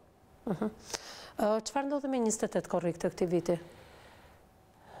animoj. Çfarë ndodhi me 28 korrik të këtij viti?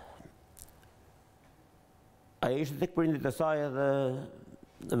 Ajo ishte tek prindit e saj edhe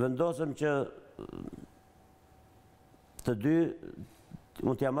vendosëm që të dy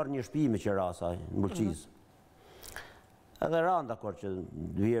mund t'ja marrë një shtëpi me qira saj, në Bulqizë. Edhe ranë dakord që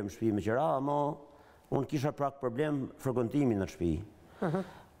vijem në shtëpi me qira, ama unë kisha prak problem frekuentimin në shtëpi.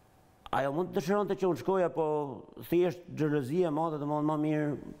 Ajo mund të dëshironte që unë shkoja, po thjesht xhelozia e madhe, domethënë më mirë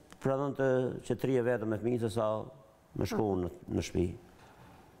pranonte që trije vetëm me fëmijë se sa me shku në shtëpi.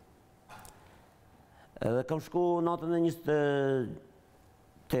 Edhe kam shku natën e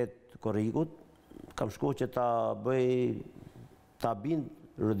 28 korrikut, kam shku që ta bind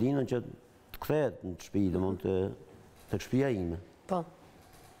Rodinën që të kthehet në shtëpi, domethënë tek shtëpia ime. Po.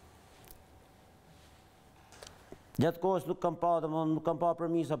 Gjatë kohës nuk kam pa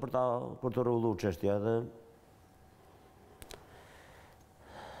premisa për të rregulluar çështja edhe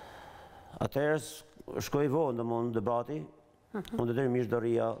atëherë shkoi vonë domethënë debati, unë detyrimisht do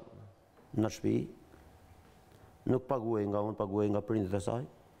rria në shtëpi, nuk paguaj nga prindit e saj.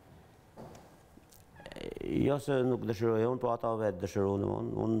 Jo se nuk dëshiroj unë, po ata vetë dëshirojnë,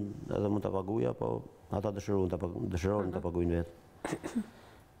 unë edhe mund të paguja, po ata dëshirojnë të paguajnë vetë.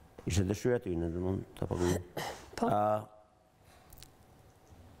 Ishte dëshirë aty në të paguajnë.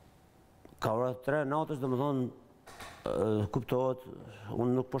 Ka ora 3 natës, domethënë kuptohet,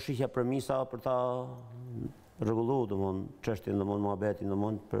 unë nuk po shihja premisa për ta rregulluar domethënë çështjen, domethënë muhabetin,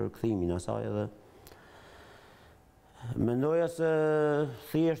 domethënë për kthimin e saj edhe mendoja se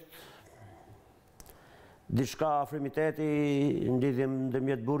thjesht diçka afrimiteti në lidhje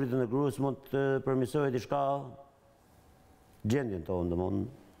ndërmjet burrit dhe në gruas mund të përmirësojë diçka gjendjen tonë, domethënë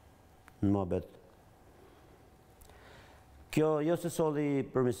në muhabet. Kjo jo se solli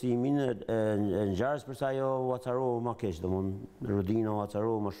përmirësimin e ngjarjes, përsa ajo u acaroi më keq, domethënë Rodina u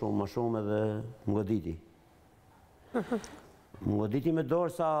acaroi më shumë edhe më goditi. Më goditi me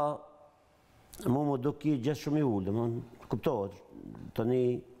dorë sa më duki gjithë shumë i ullë, domethënë kuptohet. Tani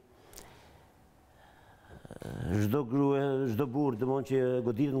çdo grua, çdo burr domethënë që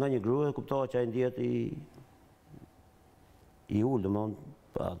goditet nga një grua, kuptohet që ai ndihet i ullë, domethënë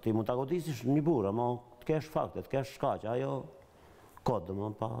ti mund ta godisësh një burr, ama të kesh fakte, të kesh shkaqe, ajo kod,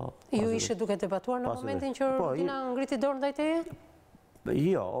 domethënë pa. Ju ishe duke debatuar në momentin që Rodina ngriti dorë ndaj teje?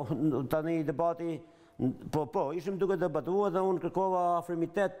 Jo, tani debati, po, ishim duke debatuar dhe unë kërkova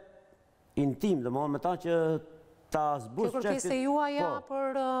afrimitet intim, domethënë me ta që ta zbus çështjen. Kjo kërkesë juaja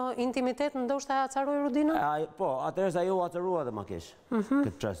për intimitet ndoshta e acaroi Rodinën? Po, atëherë ajo u acarua edhe më keq. Në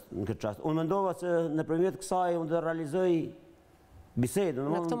këtë çast. Unë mendova se nëpërmjet kësaj unë do realizoj bisedën.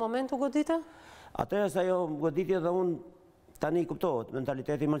 Në këtë moment u godite? Atëherë ajo goditi dhe unë tani kuptohet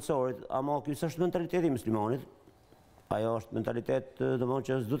mentaliteti malësorit, ama ky s'është mentaliteti muslimanit. Ajo është mentalitet domethënë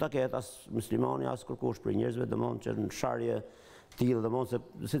që s'du ta ketë as muslimani as kërkush për njerëzve, domethënë që në sharje tillë, domethënë se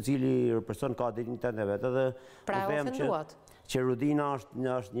secili person ka dinjitetin e vet, edhe pra e ofenduat. Që Rodina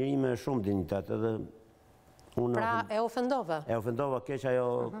është njëri me shumë dinjitet, edhe unë pra e ofendove. E ofendova keq, ajo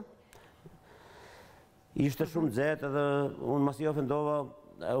ishte shumë nxehtë edhe unë masi ofendova,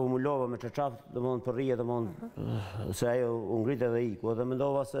 e umulova me çarçaf, domethënë për rrije, domethënë se ajo u ngrit edhe iku, edhe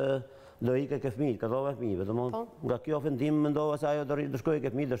mendova se do ikë ke fëmijët, ka dhova fëmijëve, domethënë nga kjo ofendim mendova se ajo do shkojë ke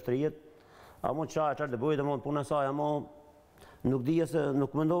fëmijët, do shtrihet. A mund çfarë do bëj, domethënë puna e saj, ama nuk dija se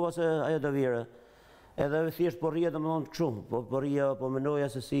nuk mendova se ajo do vire. Edhe thjesht po rrija domethënë kështu, po rrija, po mendoja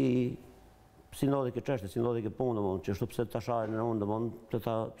se si ndodhi kjo çështje, si ndodhi kjo punë, domethënë që ashtu pse ta shajnë në unë, domethënë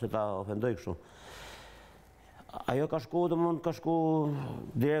pse ta ofendoj kështu. Ajo ka shku, domethënë ka shku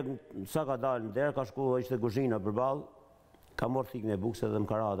direkt sa ka dalë në derë, ka shku, ishte kuzhina përballë, ka morë thikën e bukse dhe më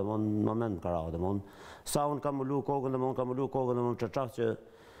ka ra, domethënë në moment më ka ra, domethënë sa unë kam ullu kokën, domethënë çarçaf që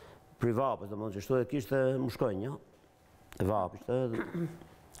pri vapës, domethënë që shtu e kishte më shkojnë, ja. E vap ishte.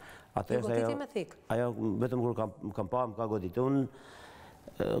 Ju goditi me thikë? Ajo vetëm kur kam pa më ka goditi. Unë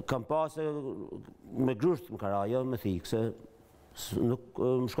kam pa se me grusht më ka ra, jo me thikë, se Nuk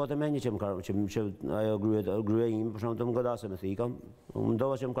më shkote me një që më kara, që ajo gryja ime, për shumë të më godase me thika, më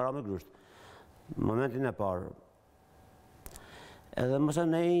ndova që më kara me grysht. Momentin e parë. Edhe mëse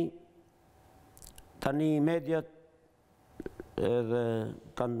nej, tani mediat edhe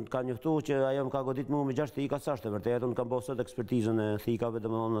kanë njëftu që ajo më ka godit mu me 6 thika, sa është e vërtet, unë kam bo sot ekspertizën e thikave,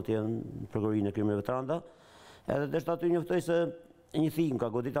 dhe më thonë në tjenë përgërinë e krimeve të randa, edhe deshtë aty njëftoj se një thikë më ka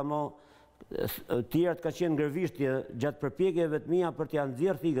godit, amo tjerët ka qenë ngërvishtje gjatë përpjekjeve të mija për t'ja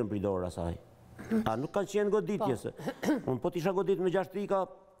nxjerrë thikën për i dorë asaj. A nuk kanë qenë goditje se. Unë po t'isha godit me 6 thika,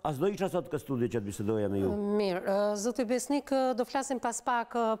 as do isha sot këtë studio që të bisedoja me ju. Mirë, zoti Besnik, do flasim pas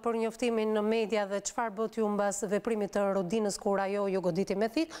pak për njoftimin në media dhe çfarë bët ju mbas veprimit të Rudinës kur ajo ju goditi me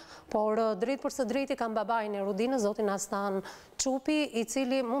thikë, por drejt për së drejti kam babain e Rudinës, zotin Astan Çupi, i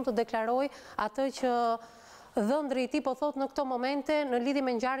cili mund të deklaroj atë që dhëndri i tij po thot në këto momente në lidhje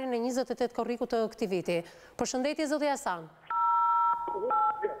me ngjarjen e 28 korrikut të këtij viti. Përshëndetje zoti Hasan.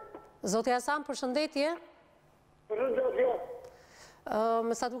 Zoti Hasan, përshëndetje. Përshëndetje.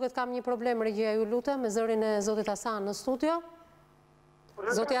 Me sa duket kam një problem, regjia ju lutem, me zërin e zotit Hasan në studio.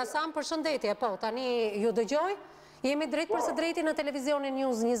 Zoti Hasan, përshëndetje, po, tani ju dëgjoj. Jemi drejt për së drejti në televizionin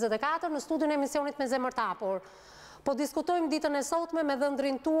News 24 në studion e emisionit me Zemër të Hapur. Po diskutojmë ditën e sotme me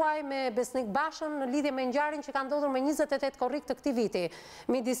dhëndrin tuaj, me Besnik Bashën në lidhje me ngjarjen që ka ndodhur me 28 korrik të këtij viti.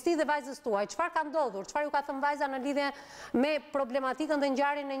 Midis tij dhe vajzës tuaj, çfarë ka ndodhur? Çfarë ju ka thënë vajza në lidhje me problematikën dhe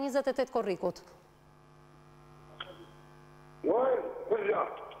ngjarjen e 28 korrikut?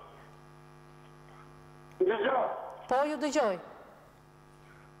 Po, ju dëgjoj.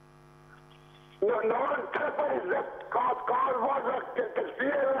 Në orën 3:20 ka vajza të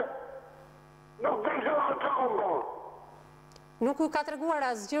shtëpie, nuk dhe që në të umbon. Nuk ju ka treguar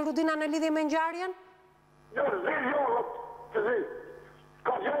asgjë Rudina në lidhje me ngjarjen? Jo, zi johët, të zi.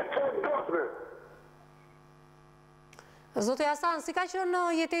 Ka qenë që ndosme. Zoti Hasan, si ka qenë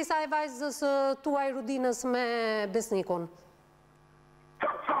jetesa e vajzës tuaj Rudinës me Besnikun?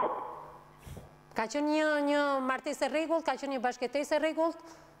 Ka qenë një martesë e rregullt, ka qenë një bashkëtesë e rregullt?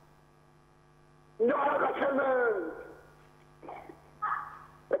 Jo, ka qenë me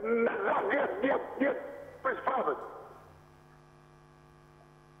 10 për shpatët.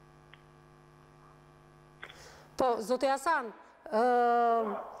 Po, zoti Hasan,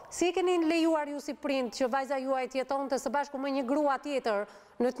 si e keni lejuar ju si prind që vajza juaj të jetonte së bashku me një grua tjetër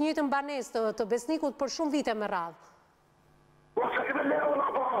në të njëjtën banesë të Besnikut për shumë vite me radhë? Po, se kemi leju në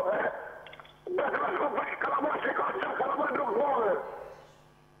bërë,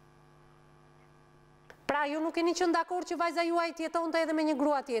 Pra, ju nuk keni qenë dakord që vajza juaj të jetonte edhe me një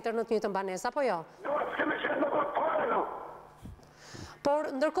grua tjetër në të njëjtën banesë, apo jo? Jo, s'kemi qenë në parën. Por,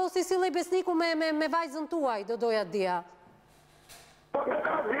 ndërkohë si sillej Besniku me vajzën tuaj, do doja të dija. Po, me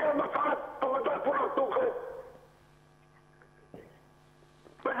ka dhja më fatë, po me dojë puna tuke.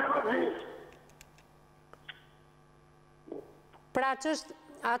 Me një vazhis. Pra,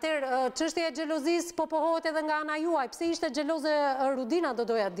 çështja e xhelozisë po pohohet edhe nga ana juaj. Pse ishte xheloze Rudina, do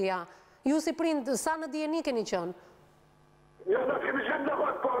doja të dija? Ju si prind, sa në dijeni keni qenë? Jo, në kemi qenë në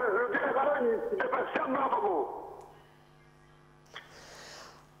vëtë, por Rudina ka rënë depresion në apë mu.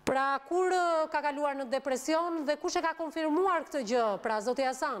 Pra, kur ka kaluar në depresion dhe kush e ka konfirmuar këtë gjë, pra, zoti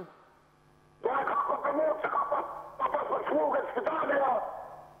Hasan? Po, e ka konfirmuar se ka pas për shmukë e spitalja,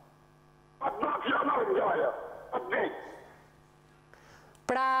 atë natë që në ngjarja, atë ditë.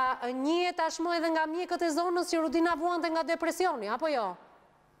 Pra, njihet tashmë edhe nga mjekët e zonës që Rudina vuante nga depresioni, apo jo?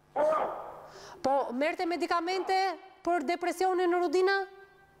 Po, merrte medikamente për depresionin në Rudina?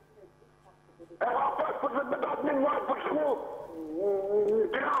 E ka pas për të datë një muaj për shmukë, në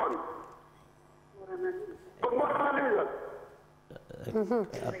Tiranë. Për mora analizët.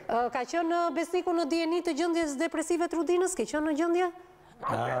 Ka qenë Besniku në dijeni të gjendjes depresive të Rudinës? Ke qenë në gjendje?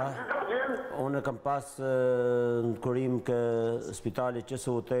 Unë kam pas në kurim kë spitali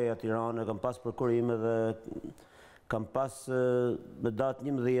QSUT-ja Tiranë, kam pas për kurim edhe kam pas me datë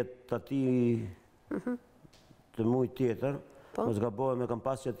 11 të ati të mujt tjetër, mos gabohem e kam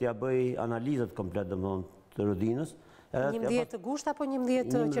pas që t'ja bëj analizat komplet të Rudinës. 11 gusht apo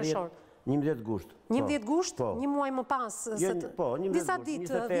 11 qershor? 11 gusht. 11 gusht? Një muaj më pas? Po, 11 disa gusht,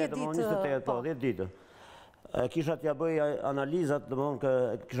 ditë, 10 ditë. Kisha t'ja bëj analizat, dhe më thonë që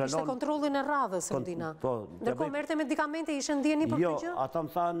kisha ishte kontrolin e radhës, Rudina. Ndërkohë merte medikamente, ishe ndjeni për këtë gjë? Jo, ata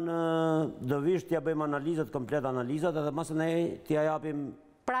më thanë, dëvisht t'ja bëjmë analizat, komplet analizat, edhe masë ne t'ja japim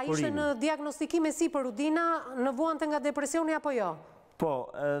kurimin. Pra ishe në diagnostikime si për Rudina, në vuante nga depresioni apo jo? Po,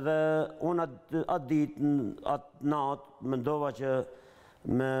 edhe unë atë ditë, atë natë, mendova që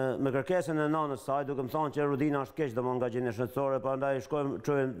me kërkesën e nanës saj, duke më thonë që Rudina është keq domon nga gjendja shëndetësore, prandaj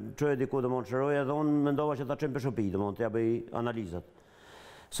çojë diku domon shëroja dhe unë mendova që ta çojmë në shtëpi, domon t'ja bëj analizat.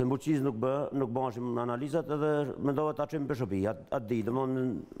 Se në Bulqiz nuk bëshim analizat edhe mendova ta çojmë në shtëpi, atë ditë, domon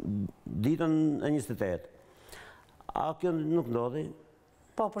ditën e 28. A kjo nuk ndodhi?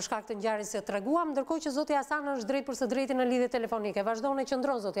 Po, për shkak të ngjarjes që treguam, ndërkohë që zoti Hasan është drejt për së drejti në lidhje telefonike. Vazhdon e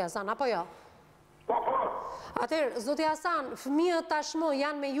qëndron zoti Hasan, apo jo? Atëherë, zoti Hasan, fëmijët tashmë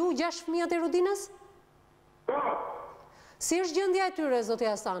janë me ju, 6 fëmijët e Rudinës? Si është gjendja e tyre, zoti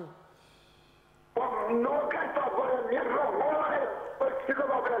Hasan? Po, nuk e të bërë një rëvore, për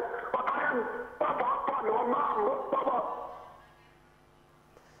psikologët, ata janë papa.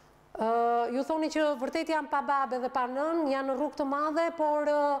 Ju thoni që vërtet janë pa babë dhe pa nën, janë në rrugë të madhe, por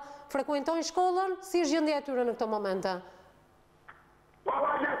frekuentojnë shkollën, si është gjendja e tyre në këto momente?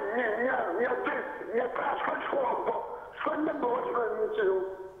 Baba, një shkojnë shkollë, po, shkojnë me boqë, në që ju.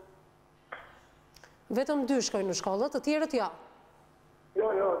 Vetëm 2 shkojnë në shkollë, të tjerët jo?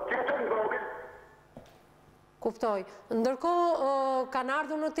 Jo, tjetër në rrugë. Kuptoj. Ndërkohë, kanë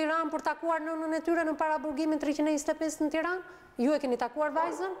ardhur në Tiranë për takuar nënën e tyre në paraburgimin 325 në Tiranë? Ju e keni takuar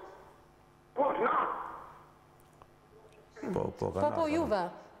vajzën? Po, na. Po, juve.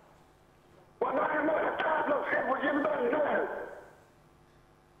 Po, na e mërë të atë, se bujim do në.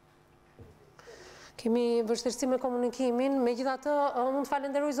 Kemi vështirësi me komunikimin, megjithatë unë të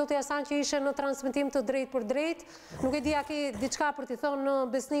falenderoj zoti Hasan që ishe në transmetim të drejt për drejt. Nuk e di a ke diçka për t'i thonë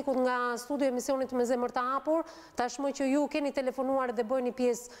Besnikut nga studio emisionit me Zemër të Hapur, tashmë që ju keni telefonuar dhe bëjni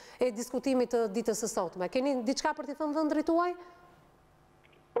pjesë e diskutimit të ditës së sotme. Keni diçka për t'i thonë dhëndrit tuaj?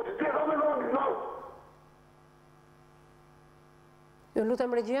 Po të t'i thonë në. Ju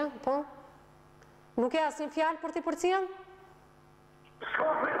lutem regjia, po? Nuk e asnjë fjalë për t'i përcjell?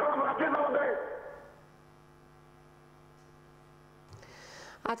 S'ka me thonë, atë në drejt.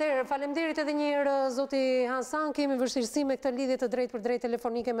 Atëherë, faleminderit edhe një herë zoti Hasan, kemi vështirësi me këtë lidhje të drejt për drejt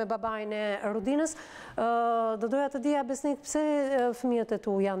telefonike me babain e Rudinës. Do doja të dija Besnik, pse fëmijët e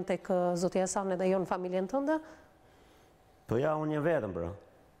tu janë tek zoti Hasan edhe jo në familjen tënde? Po ja, unë jam vetëm pra.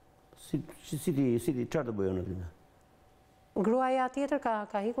 Si ti, çfarë të bëjë në ty? Gruaja tjetër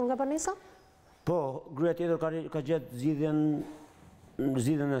ka ikur nga banesa? Po, gruaja tjetër ka gjetë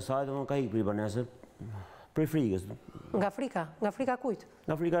zgjidhjen e saj, domethënë ka ikur prej banesës. Prej frikës. Nga frika? Nga frika kujt?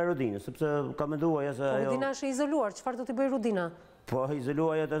 Nga frika e Rudinës, sepse ka menduar se ajo... Rudina është izoluar, çfarë do t'i bëj Rudina? Po,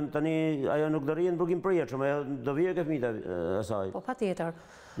 izoluar ajo tani, ajo nuk do rrihet në burgim përjetshëm, ajo do vijë ke fëmijët e saj. Po, patjetër.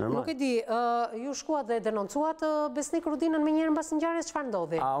 Nuk e di, ju shkuat dhe denoncuat Besnik Rudinën me njëherë mbas ngjarjes, çfarë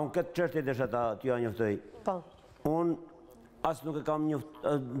ndodhi? Unë këtë çështje desha t'ja njoftoj. Po. Unë as nuk e kam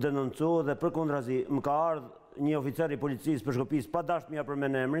denoncuar dhe përkundrazi më ka ardhur një oficer i policisë për Shkopis pa dashur m'ia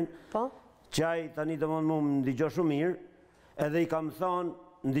përmend emrin. Po. Qaj tani domon më ndigjo shumë mirë, edhe i kam thonë,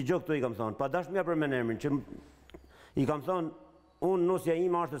 ndigjo këtu i kam thonë, pa dash m'ja përmend emrin, që i kam thonë, unë nusja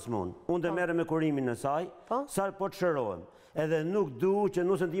ima është e smonë, unë dhe merre me kurimin e saj, sa po të shërohem, edhe nuk du që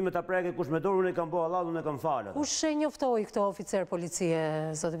nusën time ta preke kush me dorë, unë e kam bo halal, unë e kam falë. Kush e njoftoi këto oficer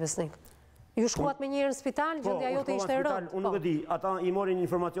policie, zoti Besnik? Ju shkuat me njëherë në spital, gjendja jote ishte e rëndë. Unë nuk e di, ata i morin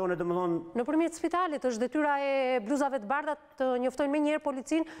informacione domethënë. Nëpërmjet spitalit është detyra e bluzave të bardha të njoftojnë me njëherë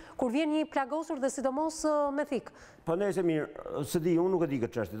policin kur vjen një plagosur dhe sidomos me thik. Po nëse mirë, s'e di, unë nuk e di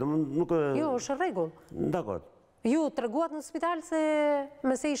këtë çështje, domethënë nuk e... Jo, është rregull. Dakor. Ju treguat në spital se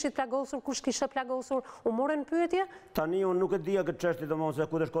me se ishit plagosur, kush kishte plagosur, u morën pyetje? Tani unë nuk e dija këtë çështje domethënë se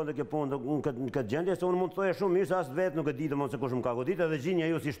ku të shkonte kjo punë, këtë gjendje, se unë mund të thoja shumë mirë se as vetë nuk e di domethënë se kush më ka goditur edhe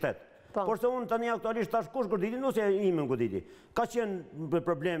gjinja ju si shtet. Por se unë tani aktualisht tash kush goditi, nëse ime më goditi. Ka qenë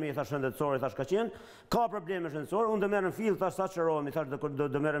problemi, i thash shëndetësore, i thash ka qenë, ka probleme shëndetësore, unë do merrem në fill, thash sa çrohem, i thash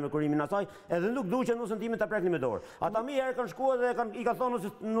do merrem me kurimin asaj, edhe nuk duhet që nusën time ta prekni me dorë. Ata më herë kanë shkuar dhe i ka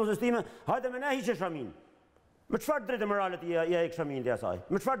thonë nusës time, hajde me ne hiqe shamin. Me çfarë drejtë morale ti ja ik shamin ti asaj?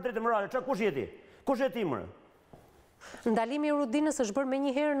 Me çfarë drejtë morale? Çka kush je ti? Kush je ti më? Ndalimi i Rudinës është bërë me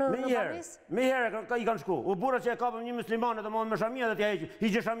një herë në banesë? Me herë i kanë shku. U burra që e kapëm një myslimane domethënë me shamia dhe t'ja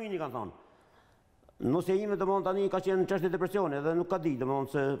hiqe shamin i kanë thonë. Nëse ime domethënë tani ka qenë çështje depresioni dhe nuk ka di domethënë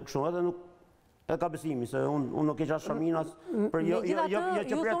se kështu edhe nuk e ka besimi se unë nuk e qash shaminas për jo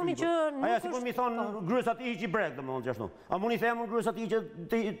ju thoni që aja sikur mi thon gryes aty hiqi brek domethënë që ashtu. A mundi them gryes aty që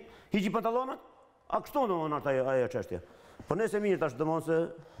hiqi pantallonat? A kështu domethënë ajo çështje. Po nëse mirë tash domethënë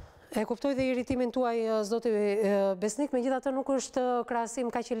se e kuptoj dhe irritimin tuaj, zoti Besnik, megjithatë nuk është krahasim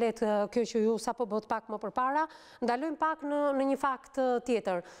kaq i lehtë kjo që ju sapo bët pak më përpara. Ndalojmë pak në një fakt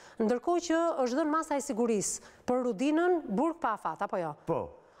tjetër. Ndërkohë që është dhënë masa e sigurisë për Rudinën burg pa afat, apo jo? Po.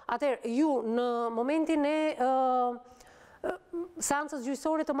 Atëherë, ju në momentin e seancës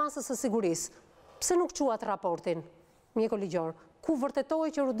gjyqësore të masës së sigurisë, pse nuk quat raportin, mjeko ligjor? ku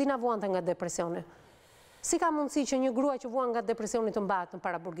vërtetoi që Rudina vuante nga depresioni. Si ka mundësi që një grua që vuan nga depresioni të mbahet në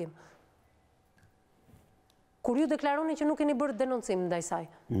paraburgim? Kur ju deklaroni që nuk keni bërë denoncim ndaj saj?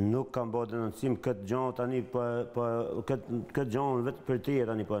 Nuk kam bërë denoncim, këtë gjonë tani, këtë gjonë vetë për ti e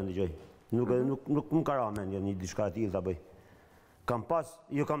tani po e ndigjoj. Nuk më ka ramendje një diçka e tillë ta bëj. Kam pas,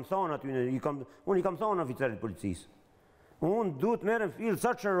 ju kam thonë aty, unë i kam thonë oficerit policisë. Unë duhet merrem fill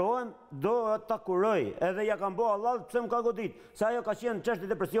sa çrohem, do ta kuroj, edhe ja kam bë halal pse më ka godit. Se ajo ka qenë çështje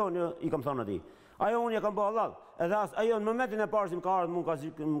depresioni, i kam thonë atij. Ajo unë ja kam bë halal. Edhe ajo në momentin e parë që më ka ardhur,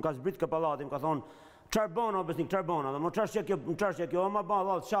 më ka zbrit kapallati, më ka thonë çfarë bën o Besnik, çfarë bën? Domethënë çfarë kjo, ma bën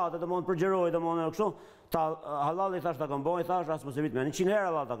halal çate, domethënë përgjeroj, domethënë kështu. Ta halal i thash ta kam bën, i thash as mos e vit me 100 herë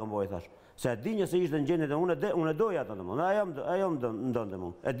halal ta kam bën, i thash. Se e dinja se ishte në gjendje dhe unë e doja atë domethënë. Ajo më ndonte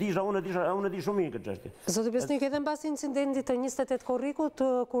mua. E disha, unë e di shumë mirë këtë çështje. Zoti Besnik, edhe mbas incidentit të 28 korrikut,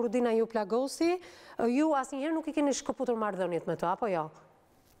 kur Rudina ju plagosi, ju asnjëherë nuk i keni shkëputur marrëdhëniet me to, apo jo?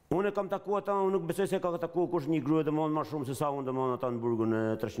 Unë kam takuar ata, unë nuk besoj se ka takuar kush një grua domethënë më shumë se sa unë domethënë ata në burgun e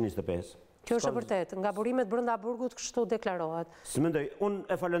 325. Kjo është e vërtetë, nga burimet brenda burgut kështu deklarohet. S'mendoj, unë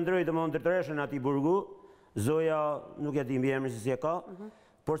e falenderoj domethënë drejtoreshën e atij burgu, Zoja, nuk e di mbi emrin se si e ka,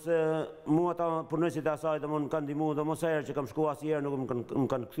 por se mua ata punojësit e asaj domethënë kanë ndihmuar, domos herë që kam shkuar asnjëherë nuk më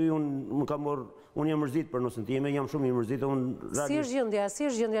kanë kthy, unë jam mërzit për nosën time, jam shumë i mërzitur. Si është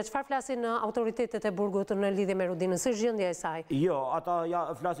gjendja, çfarë flasin autoritetet e burgut në lidhje me Rudinën? Si është gjendja e saj? Jo, ata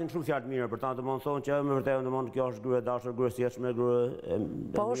flasin shumë fjalë të mira për ta, domethënë thonë që më vërtet domethënë kjo është grua e dashur, grua e sjetshme, grua.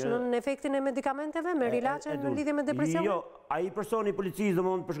 Po është në efektin e medikamenteve, me rilaçe në lidhje me depresionin? Jo, ai personi i policisë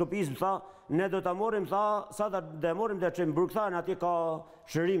domethënë për shkopis më tha, ne do ta morrim, tha, sa do morrim dhe çem burg thanë atje ka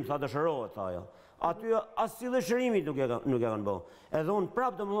shërim, tha dëshirohet, tha ajo. Aty as si dhe shërimit nuk e kanë bërë. Edhe unë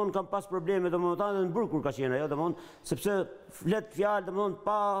prapë domethënë kam pas probleme domethënë edhe në burg kur ka qenë ajo domethënë, sepse flet fjalë domethënë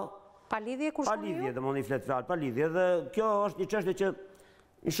pa lidhje kur shkon ju? Pa lidhje domethënë i flet fjalë, pa lidhje dhe kjo është një çështje që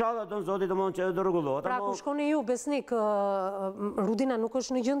inshallah don Zoti domethënë që do rregullohet. Pra kur shkoni ju Besnik, Rudina nuk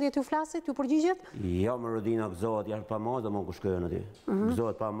është në gjendje t'ju flasit, t'ju përgjigjet? Jo, me Rudina gëzohet jashtë pa mos domethënë ku shkojnë atje.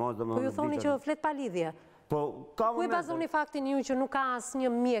 Gëzohet pa mos domethënë. Po ju thoni që flet pa lidhje. Ku e bazoni faktin ju që nuk ka asnjë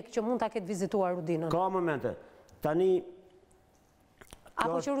mjek që mund ta ketë vizituar Rudinën? Ka momente. Tani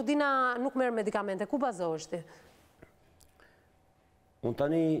apo që Rudina nuk merr medikamente, ku bazohesh ti?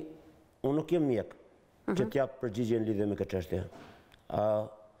 Unë nuk jem mjek që t'jap përgjigje në lidhje me këtë çështje.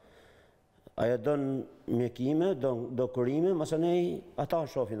 Ajo don mjekime, do kurime, masanej ata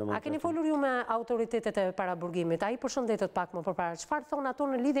shohin domosdoshmë. A keni folur ju me autoritetet e paraburgimit? Ai përshëndetet pak më përpara. Çfarë thon ato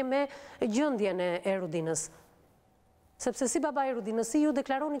në lidhje me gjendjen e Rudinës? Sepse si baba i Rudinës, si ju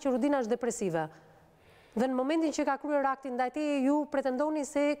deklaroni që Rudina është depresive. Dhe në momentin që ka kryer aktin ndaj teje, ju pretendoni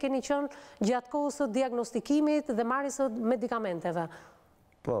se keni qenë gjatë kohës së diagnostikimit dhe marrjes së medikamenteve.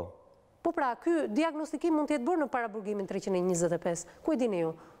 Po. Po pra, ky diagnostikim mund të jetë bërë në paraburgimin 325. Ku e dini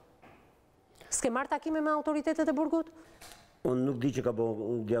ju? S'ke marrë takime me autoritetet e burgut? Unë nuk di që ka bërë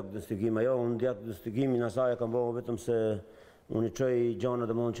diagnostikim ajo, unë diagnostikimin asaj kam bërë vetëm se unë i qoj gjana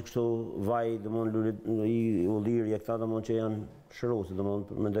domethënë që kështu vaj domethënë i ulliri e këta domethënë që janë shëruese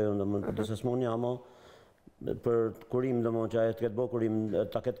domethënë mendoj domethënë për të sesmoni ama për kurim domethënë që ajo të ketë bërë kurim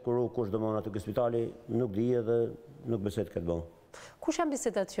ta ketë kuru kush domethënë aty ke spitali nuk di edhe nuk besoj të ketë bërë. Kush janë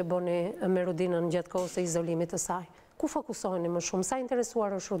bisedat që bëni me Rudinën gjatë kohës së izolimit të saj? Ku fokusoheni më shumë? Sa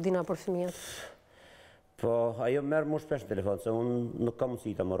interesuar është Rudina për fëmijët? Po, ajo merr më shpesh në telefon, se unë nuk kam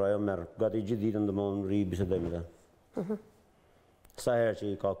mundësi ta marr, ajo merr. Gati gjithë ditën domethënë ri bisedoj me ta. Sa herë që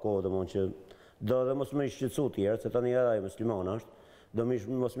i ka kohë domethënë që do dhe mos më shqetësu tjerë, se tani edhe ai Myslimani është, do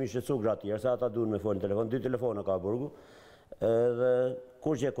mos më shqetësu gratë tjerë, se ata duan me folë në telefon, 2 telefona ka burgu. Edhe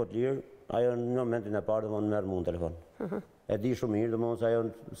kur që e kot lirë, ajo në momentin e parë domethënë merr mua në telefon. E di shumë mirë domethënë se ajo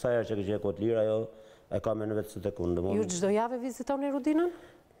sa herë që e kot lirë, ajo e ka me në vetë së të kundë. Ju çdo javë vizitoni Rudinën?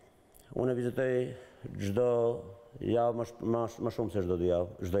 Unë e vizitoj çdo javë më shumë se çdo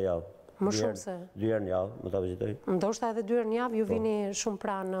javë. Më shumë se? 2 herë në javë, më ta vizitoj. Ndoshta edhe 2 herë në javë, ju vini shumë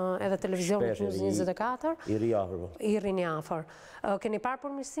pranë edhe televizionit News 24. I ri afër. I rini afër. Keni parë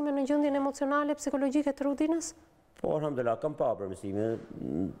përmirësime në gjendjen emocionale, psikologjike të Rudinës? Po, alhamdulillah, kam parë përmirësime.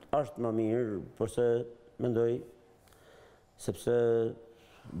 Është më mirë, përse mendoj, sepse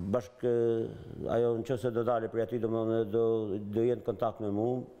bashkë ajo në qëse do dalë për aty do jetë në kontakt me mu,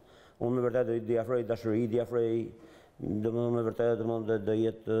 unë me vërtet do jafroj dashuri, do jafroj, me vërtet do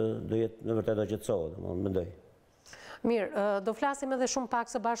jetë me vërtet do qetësohet, mendoj. Mirë, do flasim edhe shumë pak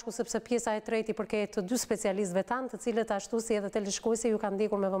së bashku, sepse pjesa e tretë i përket 2 specialistëve tanë, të cilët ashtu si edhe teleshkuesi ju kanë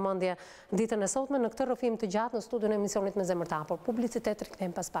ndjekur me vëmendje ditën e sotme në këtë rrëfim të gjatë në studion e emisionit me Zemër të Hapur. Publicitet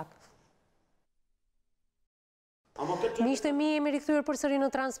rikthehemi pas pak. Miqtë mi jemi rikthyer përsëri në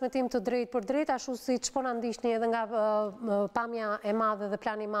transmetim të drejt për drejt, ashtu siç po na ndiqni edhe nga pamja e madhe dhe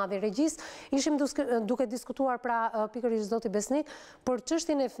plani i madh i regjis. Ishim duke diskutuar pra pikërisht zoti Besnik për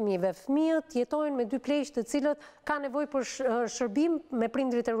çështjen e fëmijëve. Fëmijët jetojnë me dy pleqë të cilët kanë nevojë për shërbim me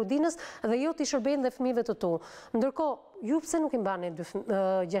prindrit e rudinës dhe jo t'i shërbejnë dhe fëmijëve të tu. Ndërkohë, ju pse nuk i mbani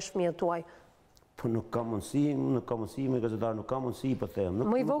 6 fëmijët tuaj? Po nuk ka mundësi me gazetar, nuk ka mundësi për them.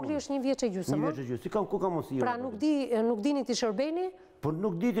 Më i vogli është 1 vjeç e gjysmë. 1 vjeç e gjysmë, ku ka mundësi? Pra nuk dini t'i shërbeni? Po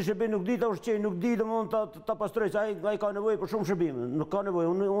nuk di t'i shërbeni, nuk di t'a ushqej, nuk di domthonë ta pastroj, se ai ka nevojë për shumë shërbim, nuk ka nevojë.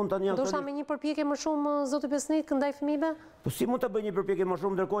 Unë tani do shta me një përpjekje më shumë zoti Besnik ndaj fëmijëve? Po si mund ta bëj një përpjekje më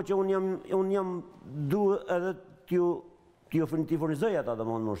shumë ndërkohë që unë jam duhet edhe t'ju furnizoj ata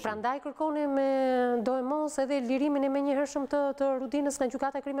domthonë më shumë. Prandaj kërkoni me do e mos edhe lirimin e menjëhershëm të rudinës nga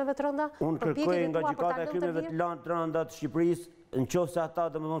gjykata e krimeve të rënda? Unë kërkoj nga gjykata e krimeve të rënda të Shqipërisë, nëse ata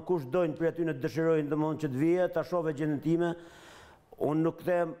domthonë kush dojnë prej aty në dëshirojnë domthonë që të vijë, ta shohë gjendën time. Unë nuk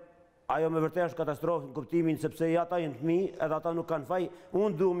them ajo me vërtet është katastrofë në kuptimin sepse ata janë fëmijë, edhe ata nuk kanë faj.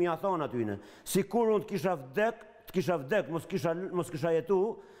 Unë duam m'ia thon atyne. Sikur unë të kisha vdek, mos kisha jetu,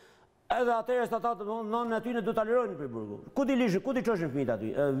 edhe atëherë ata domthonë atyne do ta lirojnë për burgu. Ku ti çoshin fëmijët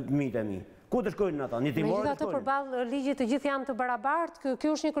aty, fëmijët e mi? Ku të shkojnë ata? Një timor. Megjithatë përballë ligjit të gjithë janë të barabartë.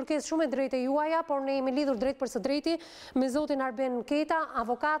 Kjo është një kërkesë shumë e drejtë e juaja, por ne jemi lidhur drejt për së drejti me zotin Arben Keta,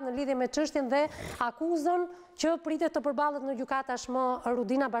 avokat në lidhje me çështjen dhe akuzën që pritet të përballet në gjykatë tashmë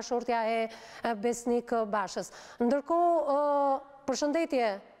Rudina Bashortja e Besnik Bashës. Ndërkohë, përshëndetje,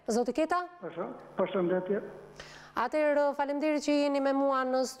 zoti Keta? Përshëndetje. Atëherë, faleminderit që jeni me mua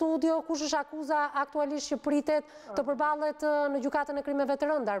në studio. Kush është akuza aktualisht që pritet të përballet në gjykatën e krimeve të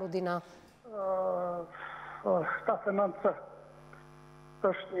rënda, Rudina? 79C.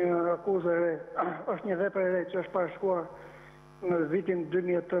 Është një akuzë e re, është një vepër e re që është parashkuar në vitin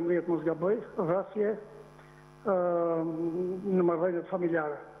 2013, mos gaboj, vrasje në marrëdhëniet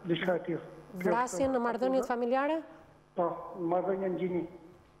familjare, diçka e tillë. Vrasje në marrëdhëniet familjare? Po, në marrëdhënie në gjini.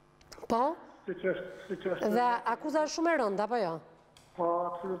 Po? Siç është. Dhe akuza është shumë e rëndë, apo jo? Po,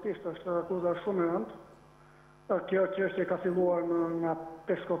 absolutisht është akuza shumë e rëndë. Kjo çështje ka filluar nga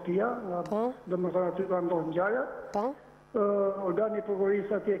Peskopia, domethënë aty ka ndodhur ngjarja. Po. Organi i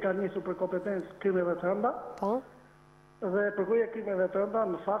prokurorisë atje ka nisur për kompetencë krimeve të rënda. Po. Dhe përgoja e krimeve të rënda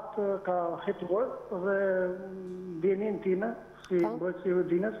në fakt ka hetuar dhe djenin time, si mbrojtësi i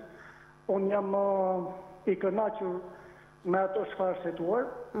Rudinës, unë jam i kënaqur me ato çfarë hetuar.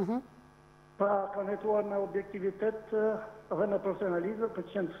 Pra kanë hetuar me objektivitet dhe me profesionalizëm për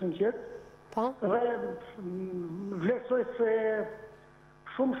të qenë sinqert. Dhe vlerësoj se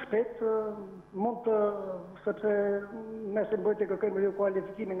shumë shpejt mund të, sepse nëse mbrojtja kërkojmë ju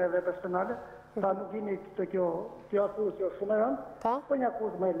kualifikimin e veprës penale, ta nuk vini të kjo akuzë që është shumë e rëndë, po një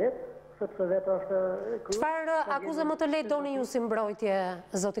akuzë më e lehtë, sepse vepra është e kryer. Çfarë akuzë më të lehtë doni ju si mbrojtje,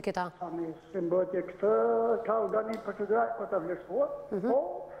 zoti Keta? Si mbrojtje këtë ka organi përkëgraj për ta vlerësuar, po.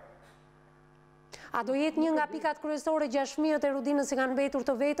 A do jetë një nga pikat kryesore 6 fëmijët e Rudinës që kanë mbetur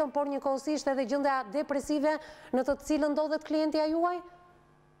të vetëm, por njëkohësisht edhe gjendja depresive në të cilën ndodhet klientja juaj?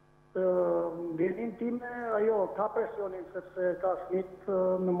 Ndjenin time, ajo ka presionin sepse ka fëmijë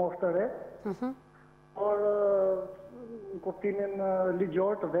në moshë të re, por në kuptimin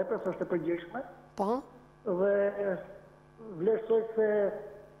ligjor të veprës është e përgjithshme. Po. Dhe vlerësoj se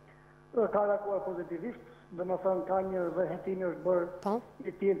ka reaguar pozitivisht. Dhe më thënë ka një dhe hetimi është bërë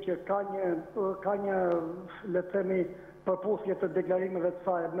i tillë që ka një le të themi përputhje të deklarimeve të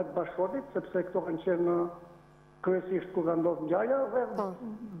saj me të bashkëpunëtorit, sepse këto kanë qenë kryesisht ku ka ndodhur ngjarja dhe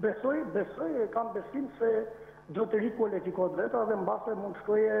besoj kam besim se do të rikualifikohet vetë dhe mbase mund të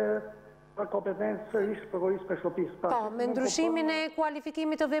shkojë për kompetencë sërish prokurorisë Peshkopis. Po, me ndryshimin e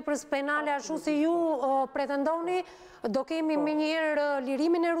kualifikimit të veprës penale ashtu si ju pretendoni, do kemi me njëherë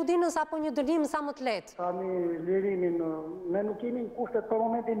lirimin e Rudinës apo një dënim sa më të lehtë? Tani lirimin, ne nuk kemi kushtet për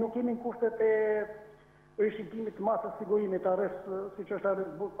momentin, nuk kemi kushtet e rishikimit të masës sigurimit arrest, siç është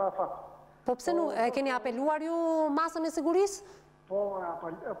arrest burg pa fat. Po pse nuk e keni apeluar ju masën e sigurisë? Po,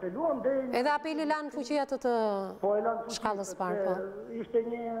 apeluam dhe... Edhe apeli lanë fuqia të shkallës parë, po. Ishte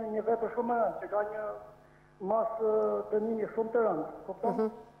një vepër shumë e rëndë, që ka një masë të njëmi shumë të rëndë.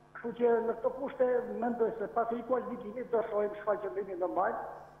 Kështu që në këto kushte mendoj se pas i kualifikimit do shohim çfarë qëllimi do mbajmë.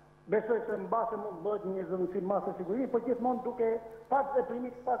 Besoj se mbase mund bëhet një zëvendësim masë sigurimi, por gjithmonë duke pas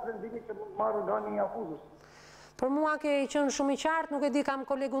veprimit, pas vendimit që mund marrë organi i akuzës. Për mua ke qenë shumë i qartë, nuk e di kam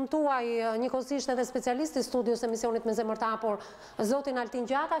kolegun tuaj, njëkohësisht edhe specialist i studios Emisionit me Zemër të Hapur, zotin Altin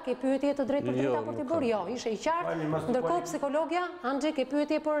Gjata, ke pyetje të drejtë për drejta për t'i bërë? Jo, ishe i qartë. Ndërkohë psikologja, Andxhe, ke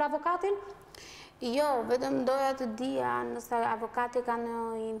pyetje për avokatin? Jo, vetëm doja të dija nëse avokati ka në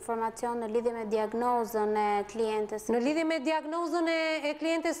informacion në lidhje me diagnozën e klientes. Në lidhje me diagnozën e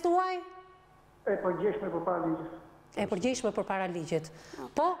klientes tuaj? E përgjeshme për para ligjit. E përgjeshme për para ligjit.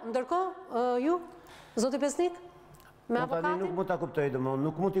 Po, ndërkohë, ju, zoti Besnik, me avokatin? Tani nuk mund të kuptoj,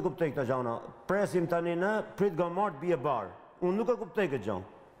 nuk mund t'i kuptoj këta gjana. Presim tani në, prit nga martë bje barë. Unë nuk e kuptoj këtë gjanë.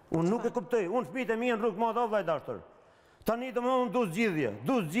 Unë nuk e kuptoj. Unë shpite mi në rrugë ma të vajdashtër. Tani të më unë du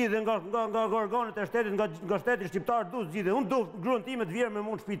zgjidhje nga organet e shtetit, nga shtetit shqiptar, du zgjidhje. Unë du gruën time të vjerë me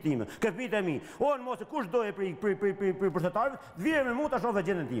mund shpit time. Këtë fmit e mi. O në mos e kush doje për përsetarve, të vjerë me mund të shove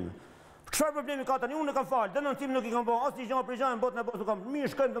gjendën time. Çfarë problemi ka tani? Unë e kam falë, denoncim nuk i kam bërë, asnjë gjë për gjë në botën e bosë nuk kam. Mirë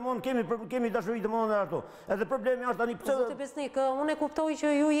shkojmë domthonë kemi dashuri domthonë ato. Edhe problemi është tani pse Zoti Besnik, unë e kuptoj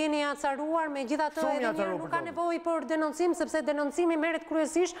që ju jeni acaruar, megjithatë edhe një nuk ka nevojë për denoncim sepse denoncimi merret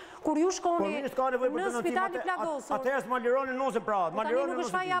kryesisht kur ju shkoni në spitalin plagosur. Atëherë s'ma lironi nëse pra, ma lironi. Nuk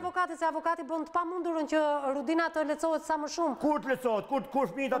është faji avokatit se avokati bën të pamundurën që rudina të lecohet sa më shumë. Kur të lecohet?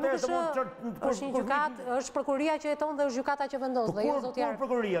 Kur fëmijët atëherë të mund është një gjykatë, është prokuria që jeton dhe është gjykata që vendos dhe jo zoti Kur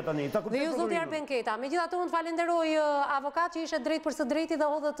prokuria tani? Dhe ju zoti Benketa. Megjithatë unë falenderoj avokat që ishe drejt për së drejti dhe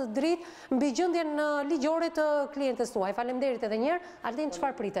hodhët të dritë mbi gjendjen ligjore të klientes tuaj. Faleminderit edhe një herë. Aldin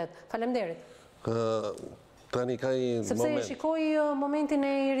çfarë pritet? Faleminderit. Tani ka një moment. Sepse shikoj momentin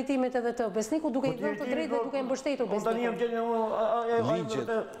e irritimit edhe të Besniku duke i dhënë të drejtë dhe duke mbështetur Besnikun. Tani jam ligjet.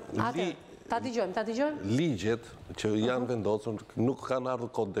 Ta dëgjojmë. Ligjet që janë vendosur nuk kanë ardhur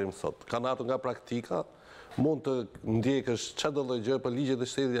kot deri më sot. Kanë ardhur nga praktika. Mund të ndjekësh çfarë do lloj gjë, për ligjet e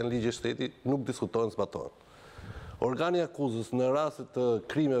shtetit janë ligje shteti, nuk diskutohen, zbatohen. Organi i akuzës në raste të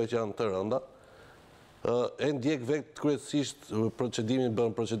krimeve që janë të rënda, e ndjek vetë kryesisht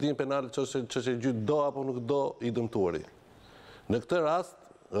procedimin penal që është gjyq do apo nuk do i dëmtuari. Në këtë rast,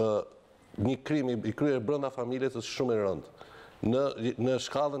 një krim i kryer brenda familjes është shumë i rëndë në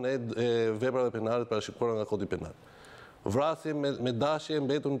shkallën e veprave penale parashikuara nga Kodi Penal. Vrasje me dashje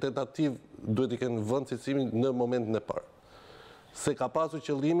mbetur në tentativë duhet i kenë vënd cilësimin në momentin e parë. Se ka pasur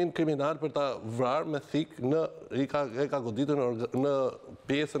qëllimin kriminal për ta vrarë me thik e ka goditur në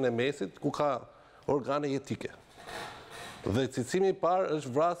pjesën e mesit ku ka organe jetike. Dhe cilësimi i parë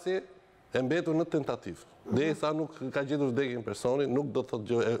është vrasje e mbetur në tentativë. Derisa nuk ka gjetur vdekjen personi, nuk do të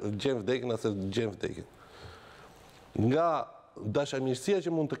thotë gjen vdekjen ose gjen vdekjen. Nga dashamirësia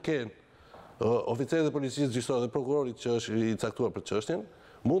që mund të kenë oficerët e policisë gjyqësore dhe prokurorit që është i caktuar për çështjen,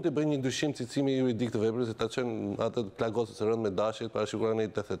 mund të bëjnë një ndryshim cilësimi juridik të veprës, se ta çojnë atë plagosës së rëndë me dashje parashikuar në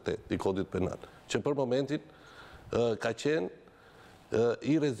 88 i Kodit Penal, që për momentin ka qenë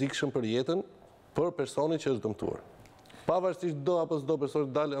i rrezikshëm për jetën për personin që është dëmtuar. Pavarësisht do apo s'do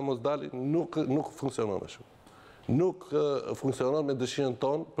personi dalë apo mos dalë, nuk funksionon ashtu. Nuk funksionon me dëshirën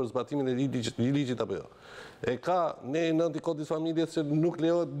tonë për zbatimin e ligjit apo jo. E ka ne në kodit familjes që nuk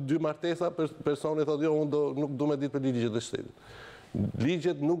lejohet dy martesa, personi thotë jo, unë nuk du me ditë për ligjet e shtetit.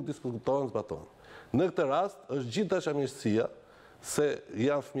 Ligjet nuk diskutohen, zbatohen. Në këtë rast është gjithë dashamirësia se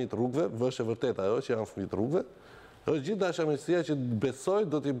janë fëmijë të rrugëve, vështë e vërtet ajo që janë fëmijë të rrugëve, është gjithë dashamirësia që besoj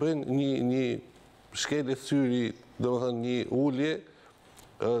do t'i bëjnë një shkelje syri, domethënë një ulje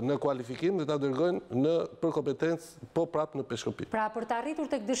në kualifikim dhe ta dërgojnë për kompetencë po prapë në Peshkopi. Pra për të arritur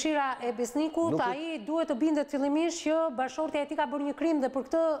tek dëshira e Besnikut, ai duhet të bindet fillimisht që bashortja e tij ka bërë një krim dhe për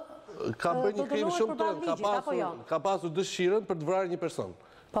këtë ka bërë një krim shumë të rëndë, ka pasur dëshirën për të vrarë një person.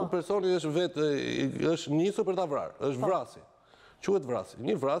 Ku personi është vetë është nisur për ta vrarë, është vrasje. Quhet vrasje.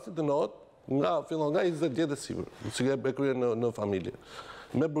 Një vrasje dënohet fillon nga 20 vjet e sipër, si e kryen në familje.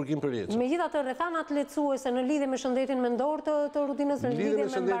 Me burgim për jetë. Megjithatë rrethanat lehtësuese në lidhje me shëndetin mendor të rudinës, në lidhje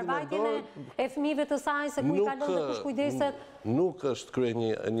me mbarvajtjen e fëmijëve të saj, se ku i kalon dhe kush kujdeset. Nuk është kryer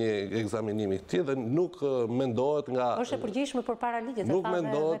një ekzaminim i këtij dhe nuk mendohet nga është e përgjithshme përpara ligjit,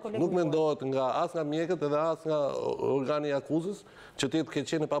 nuk mendohet as nga mjekët edhe as nga organi i akuzës që të ketë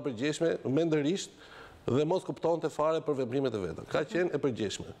qenë e papërgjeshme mendërisht dhe mos kuptonte fare për veprimet e veta. Ka qenë e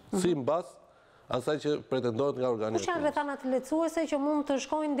përgjeshme. Si mbas asaj që pretendohet nga organi. Kush janë rrethanat lehtësuese që mund të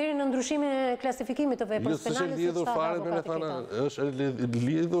shkojnë deri në ndryshimin e klasifikimit të veprës penale? Është lidhur fare me rrethanat, është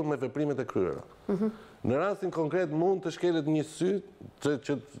lidhur me veprimet e kryera. Në rastin konkret mund të shkelet një sy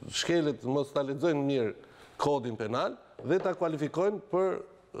që shkelet mos ta lexojnë mirë kodin penal dhe ta kualifikojnë për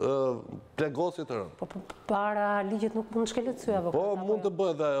plagosje të rëndë. Po para ligjit nuk mund të shkelet sy avokat. Po mund të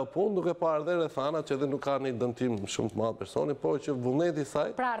bëhet dhe ajo punë duke parë dhe rrethanat që edhe nuk ka një dëmtim shumë të madh personi, por që vullneti i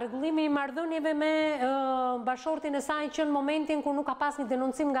saj. Pra rregullimi i marrëdhënieve me bashortin e saj që në momentin kur nuk ka pas një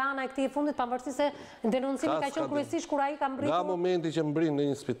denoncim nga ana e këtij fundit, pavarësisht se denoncimi ka qenë kryesisht kur ai ka mbritur. Nga momenti që mbrin në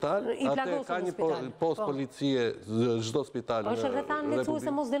një spital, atë ka një post policie çdo spital. Është rrethan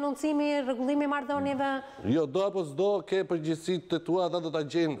lehtësuese mos denoncimi, rregullimi i marrëdhënieve. Jo, do apo s'do ke përgjegjësi të tua, ata do ta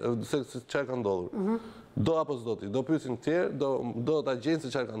gjejnë gjenë se çfarë ka ndodhur. Do apo s'do ti, do pyesin tjerë, do ta gjejnë se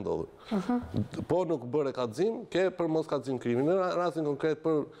çfarë ka ndodhur. Po nuk bëre kallëzim, ke për mos kallëzim krimi. Në rastin konkret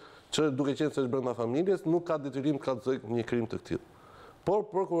për që duke qenë se është brenda familjes, nuk ka detyrim të kallëzoj një krim të tillë. Por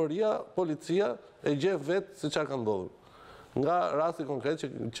prokuroria, policia e gjen vetë se çfarë ka ndodhur. Nga rasti konkret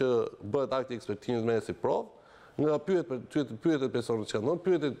që bëhet akti ekspertimit me si provë, nga pyetet personat që kanë,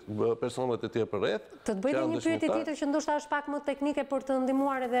 pyetet personat e tjerë për rreth. Të të bëjmë një pyetje tjetër që ndoshta është pak më teknike për të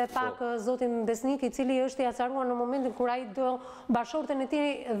ndihmuar edhe pak zotin Besnik, i cili është i acaruar në momentin kur ai do bashorten e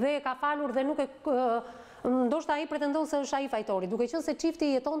tij dhe ka falur dhe nuk e ndoshta ai pretendon se është ai fajtori, duke qenë se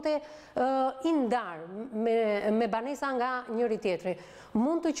çifti jetonte i ndar me banesa nga njëri tjetri.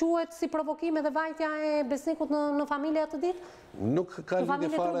 Mund të quhet si provokim edhe vajtja e Besnikut në familje atë ditë? Nuk ka lidhje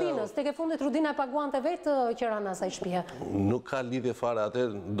fare. Rudinës, tek e fundit Rudina e paguante vetë qeran asaj shtëpie. Nuk ka lidhje fare atë,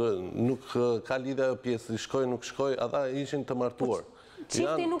 nuk ka lidhje pjesë shkoi nuk shkoi, ata ishin të martuar.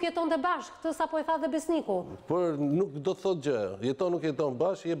 Çifti nuk jetonte bashkë, këtë sapo e tha dhe Besniku. Por nuk do të thotë gjë. Jeton nuk jeton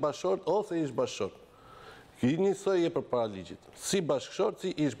bashkë, je bashkëshort ose ish bashkëshort. I njësoj je përpara ligjit. Si bashkëshort,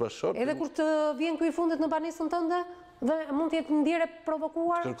 si ish bashkëshort. Edhe kur të vjen ky i fundit në banesën tënde? Dhe mund të jetë ndjerë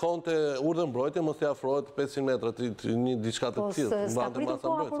provokuar? Kërkonte urdhër mbrojtje, mos t'i afrohet 500 metra një diçka të tillë. Po s'ka pritur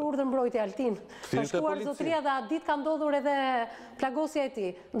koha për urdhër mbrojtje Altin. Ka shkuar zotëria dhe atë ditë ka ndodhur edhe plagosja e tij.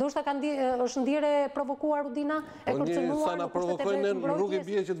 Ndoshta është ndjerë provokuar Rudina e kërcënuar. Sa na provokojnë në rrugë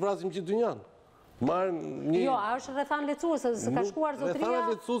bie që të vrasim gjithë dynjan. Jo, a është rrethan lehtësuese, se ka shkuar zotëria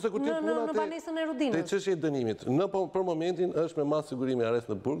në banesën e Rudinës. Te çështja e dënimit. Për momentin është me mas siguri me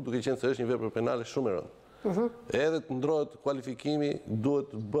arrest në burg, duke qenë se është një vepër penale shumë e rëndë. Edhe të ndrohet kualifikimi,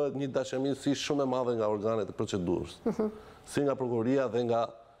 duhet të bëhet një dashamirësi shumë e madhe nga organet e procedurës, si nga prokuroria dhe nga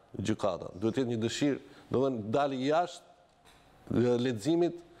gjykata. Duhet të jetë një dëshirë, do të dali jashtë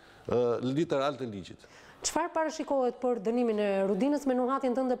leximit literal të ligjit. Çfarë parashikohet për dënimin e Rudinës me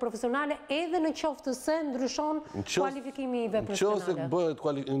nuhatjen tënde profesionale, edhe në qoftë se ndryshon kualifikimi i veprës penale? Nëse bëhet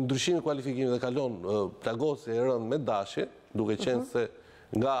ndryshimi i kualifikimit dhe kalon plagosje e rëndë me dashje, duke qenë se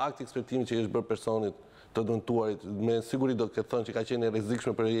nga akti ekspertimit që është bërë personit të dëmtuarit, me siguri do këtë thënë që ka qenë e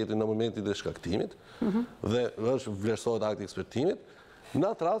rrezikshme për jetin në momentin e shkaktimit, dhe është vlerësohet akti ekspertimit, në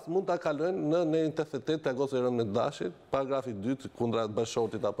atë rast mund ta kalojnë në 88 plagosje e rëndë me dashje, paragrafi 2 kundra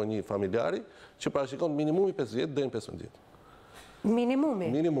bashkëshortit apo një familjari, që parashikon minimumi 5 vjet deri në 15 vjet. Minimumi?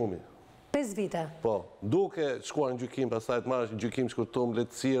 Minimumi. 5 vite? Po, duke shkuar në gjykim, pastaj të marrësh një gjykim shkurtum,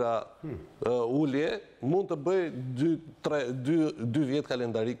 lehtësira, ulje, mund të bëj 2 vjet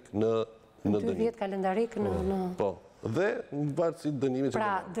kalendarik në dënim. 2 vjet kalendarik në... Po, dhe në varësi dënimit që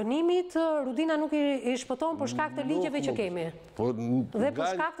pra, dënimit Rudina nuk i shpëton për shkak të ligjeve që kemi. Dhe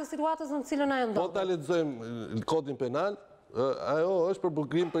për shkak të situatës në cilën ajo ndodh. Po ta lexojmë kodin penal, ajo është për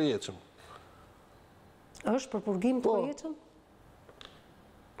burgim përjetshëm. Është për burgim përjetshëm?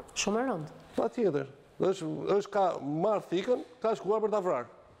 Shumë e rëndë. Patjetër. Është ka marrë thikën, ka shkuar për ta vrarë.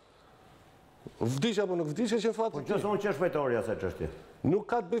 Vdiq apo nuk vdiq që fat. Po çfarë është fajtori asaj çështje? Nuk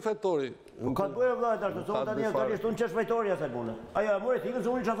ka të bëj fajtori. Ka të bëj vëllai tash, thonë tani aktualisht unë ç'është fajtori asaj pune. Ajo e mori thikën se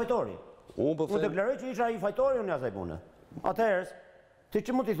unë isha fajtori. Unë deklaroj që isha ai fajtori unë asaj pune. Atëherë, ti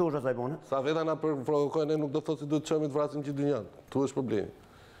ç'mund t'i thuash asaj pune? Sa veta na provokojnë nuk do të thotë se duhet të çojmë të vrasim gjithë dynjan. Tu është problemi.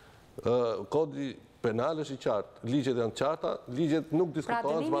 Kodi penal është i qartë, ligjet janë qarta, ligjet nuk diskutohen,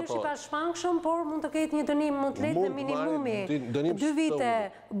 zbatohen. Pra dënimi është i pashmangshëm, por mund të ketë një dënim më të lehtë dhe minimumi 2 vite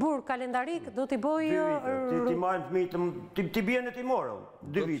burr kalendarik do t'i bëjë... Ti marrë fëmijë, ti bie në ti morë,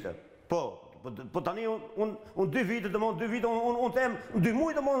 2 vite. Po tani unë 2 vite, unë them 2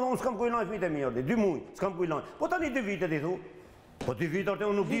 muaj unë s'kam kujlojnë fëmijët e mirë, 2 muaj s'kam kujlojnë. Po tani 2 vite ti thu. Po 2 vite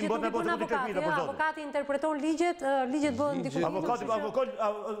unë nuk dim botë po të çfarë për zotin. Avokati interpreton ligjet bëhen diskutime.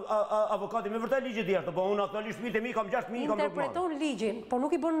 Avokati me vërtet ligjet jashtë, po unë aktualisht fëmijët e mi kam 6 fëmijë kam nuk marr. Interpreton ligjin, po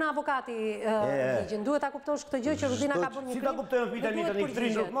nuk i bën avokati ligjin. Duhet ta kuptosh këtë gjë që Rudina ka bërë një krim. Si ta kuptojnë fëmijët e mi tani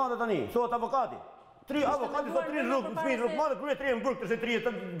 3 rrugë madhe tani? Thot avokati. 3 avokati thot 3 rrugë, fëmijë rrugë madhe, krye 3 në burg, se 3 të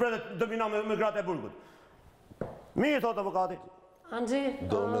bredet dominon me gratë e burgut. Mirë thot avokati. Anxhi,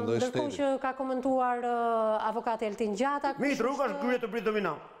 ndërkohë që ka komentuar avokati Altin Gjata... Mi të rruga është krye të brit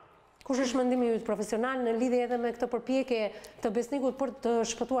dominant. Kush është mendimi yt profesional në lidhje edhe me këtë përpjekje të Besnikut për të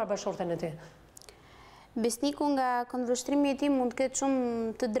shpëtuar bashorten e tij? Besniku nga këndvështrimi i tij mund të ketë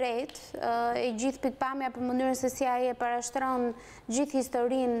shumë të drejtë, e gjithë pikpamja për mënyrën se si ai e parashtron gjithë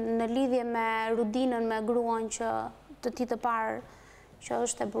historinë në lidhje me Rudinën, me gruan që të tij të parë që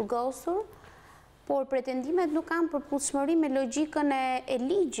është e burgosur. Por pretendimet nuk kanë përputhshmëri me logjikën e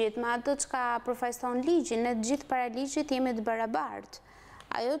ligjit, me atë çka përfaqëson ligji, ne të gjithë para ligjit jemi të barabartë.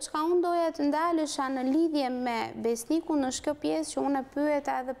 Ajo çka unë doja të ndalesha në lidhje me Besnikun është kjo pjesë që unë e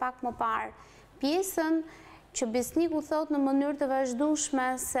pyeta edhe pak më parë. Pjesën që Besniku thot në mënyrë të vazhdueshme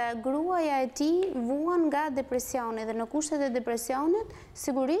se gruaja e tij vuan nga depresioni dhe në kushtet e depresionit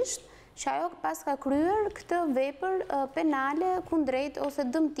sigurisht që ajo pas ka kryer këtë vepër penale kundrejt ose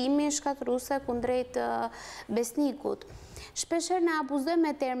dëmtimi shkatërruese kundrejt Besnikut. Shpeshherë ne abuzojmë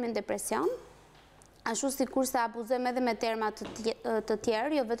me termin depresion, ashtu sikur se abuzojmë edhe me terma të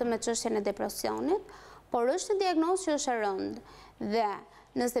tjerë, jo vetëm me çështjen e depresionit, por është një diagnozë që është e rëndë dhe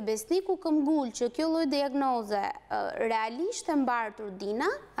nëse Besniku këmbgul që kjo lloj diagnoze realisht e mbartur dina,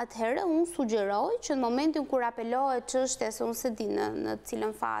 atëherë unë sugjeroj që në momentin kur apelohet çështja, se unë se di në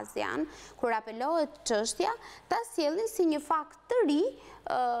cilën fazë janë, kur apelohet çështja, ta sjellin si një fakt të ri,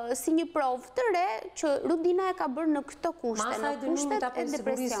 si një provë të re që Rudina e ka bërë në këto kushte, në kushtet e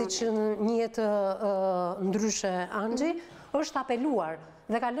depresionit. Masa e dënimit që një jetë ndryshe Angji është apeluar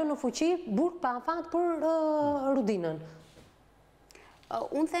dhe ka lënë në fuqi burg pa afat për Rudinën.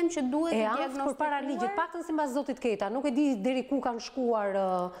 Unë them që duhet të diagnostikuar... Për para ligjit, paktën si mbas zotit Keta, nuk e di deri ku kanë shkuar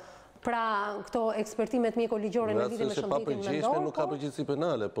pra këto ekspertimet mjeko-ligjore në lidhje me shëndetin mendor. Nuk ka përgjegjësi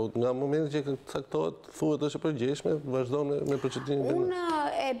penale, po nga momenti që caktohet, thuhet është e përgjegjshme, vazhdon me procedimin penal. Unë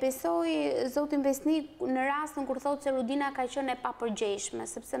e besoj zotin Besnik në rastin kur thotë se Rudina ka qenë e papërgjegjshme,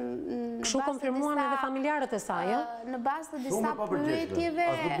 sepse kështu konfirmuan edhe familjarët e saj, në bazë të disa pyetjeve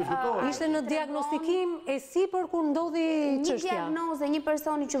ishte në diagnostikim e sipër kur ndodhi çështja. Një diagnoze, një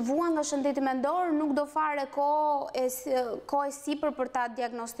personi që vuan nga shëndeti mendor nuk do fare kohë e sipër për ta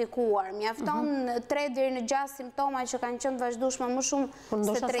diagnostikuar. Mjafton 3 deri në 6 simptoma që kanë qenë vazhdueshme më shumë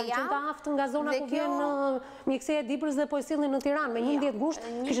se 3 javë. Ndoshta aftë nga zona ku vjen mjekësia e Dibrës dhe po e sillnin në Tiranë. Me 11 gusht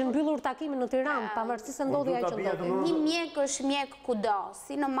kishin mbyllur takimin në Tiranë, pavarësisht se ndodhi ajo që ndodhi. Një mjek është mjek kudo,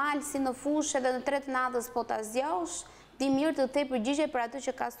 si në mal, si në fushë, edhe në 3 natës po ta zgjosh, di mirë të te përgjigje për atë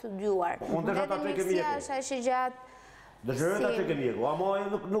që ka studiuar. Edhe mjekësia është aq e gjatë. Dëshiroj ta çekë mjeku, ama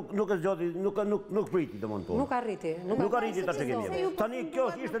nuk e zgjoti, nuk priti domon po. Nuk arriti. Nuk arriti ta çekë mjeku. Tani kjo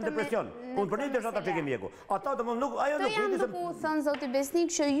ishte në depresion. Unë për një desha ta çekë mjeku. Ata domon nuk ajo nuk priti se po thon zoti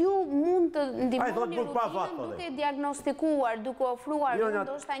Besnik që ju mund të ndihmoni duke diagnostikuar, duke ofruar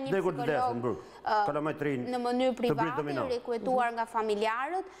ndoshta një psikolog në mënyrë private, rikuetuar nga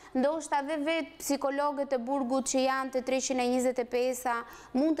familjarët, ndoshta edhe vetë psikologët e burgut që janë të 325-a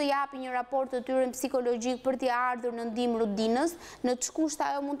mund të japin një raport të tyre psikologjik për t'i ardhur në ndihmë Rudinës, në ç'kushte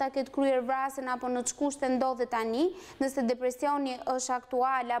ajo mund ta ketë kryer vrasjen apo në ç'kushte ndodhet tani, nëse depresioni është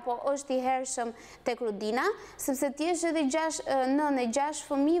aktual apo është i hershëm tek Rudina, sepse ti është edhe 6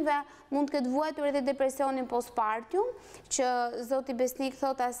 fëmijëve mund të ketë vuajtur edhe depresionin postpartum, që zoti Besnik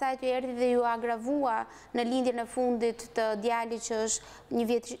thot asaj që erdhi dhe ju agravua në lindjen e fundit të djalit që është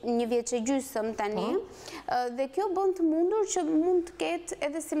një vjeç e gjysmë tani, dhe kjo bën të mundur që mund të ketë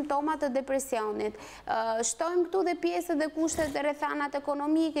edhe simptoma të depresionit. Shtojmë këtu dhe pjesët dhe kushtet e rrethanat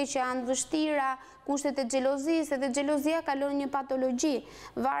ekonomike që janë vështira, kushtet e xhelozisë, edhe xhelozia ka lënë një patologji.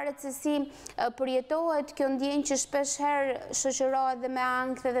 Varet se si përjetohet kjo ndjenjë që shpesh herë shoqërohet dhe me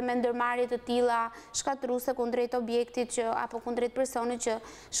ankth dhe me ndërmarrje të tilla shkatërruese kundrejt objektit apo kundrejt personit që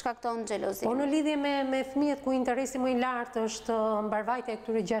shkakton xhelozin. Po në lidhje me fëmijët ku interesi më i lartë është mbarvajtja e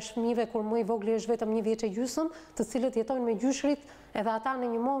këtyre 6 fëmijëve kur më i vogli është vetëm 1 vjeç e gjysmë, të cilët jetojnë me gjyshrit, edhe ata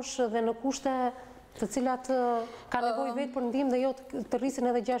në një moshë dhe në kushte të cilat ka nevojë vetë për ndihmë dhe jo të rrisin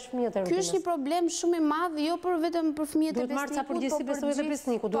edhe 6 fëmijët e Rudinës. Ky është një problem shumë i madh, jo vetëm për fëmijët e Besnikut. Duhet marrë ca përgjegjësi besoj edhe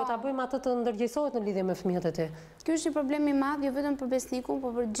Besniku, duhet ta bëjmë atë të ndërgjegjësohet në lidhje me fëmijët e tij. Ky është një problem i madh, jo vetëm për Besnikun,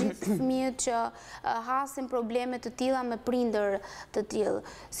 por për gjithë fëmijët që hasin probleme të tilla me prindër të tillë.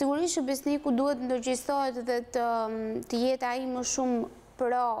 Sigurisht që Besniku duhet ndërgjegjësohet dhe të jetë ai më shumë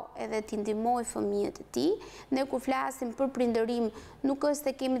pro edhe t'i ndihmoj fëmijët e tij. Ne kur flasim për prindërim, nuk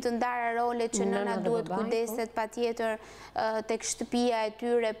është se kemi të ndara rolet që nëna duhet kujdeset patjetër tek shtëpia e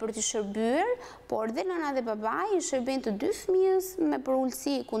tyre për të shërbyer, por dhe nëna dhe babai i shërbejnë të 2 fëmijës me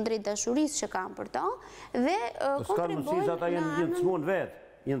përulësi kundrejt dashurisë që kanë për to dhe kontribuojnë ata janë të smur vetë.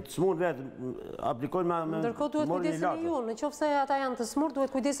 Janë të smur vetë, aplikojnë me ndërkohë duhet kujdesen e ju, në qoftë se ata janë të smur, duhet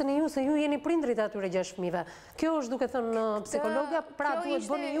kujdesen e ju, se ju jeni prindrit atyre 6 fëmijëve. Kjo është duke thënë psikologja, pra duhet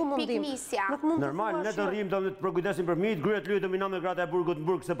bëni ju mundim. Normal, ne të rrim të përkujdesim për fëmijët, gryet lyhet të minon me gratë e burgut në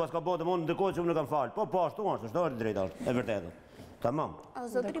burg se pas ka bëhet domon ndërkohë që unë kam fal. Po ashtu është, është drejt është, e vërtetë. Tamam.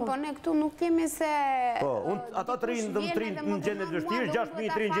 Zotri, po ne këtu nuk kemi se... Po, ata të rinë në gjendje të vështirë, 6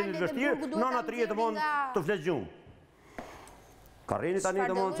 fëmijë të rinë në gjendje të vështirë, nëna të rihet domon të flet gjumë. Ka rrini tani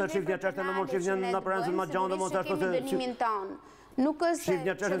domon se shifnja çështë në mund shifnja në pranë ma gjanë domon se ashtu se dënimin ton. Nuk është Shif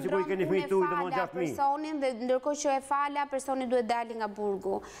një çështje sikur i keni fëmijë tuaj të mund 6 personin dhe ndërkohë që e fala, personi duhet dali nga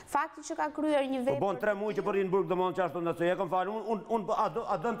burgu. Fakti që ka kryer një vepër. Po bon 3 muaj që po rrin burg domon çashtu ndonëse e kam falë. Unë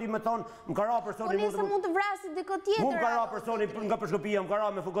a dën ti më thon, më ka ra personi mund. Po mund të vrasë dikë tjetër. Mund ka ra personi nga përshkopia, më ka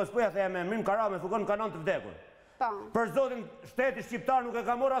ra me fugos, po ja them më ka ra me fugon kanon të vdekur. Po. Për zotin shteti shqiptar nuk e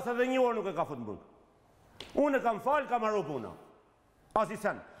ka marrë as edhe një orë nuk e ka futur në burg. Unë e kam fal, kam marrë puna. As i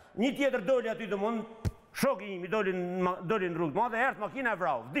sen. Një tjetër doli aty domon shoku im i doli në rrugë, madhe erdh makina e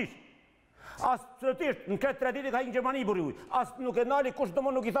vrau, vdiq. As sëritisht, në këtë 3 ditë ka në Gjermani burri uj. As nuk e nali kush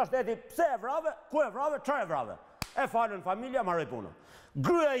domon nuk i tha shteti, pse e vrave, ku e vrave, çfarë e vrave. E falën familja, marrë punë.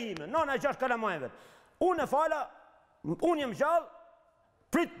 Gryja ime, nona e 6 kalamajve. Unë e fala, unë jem gjallë,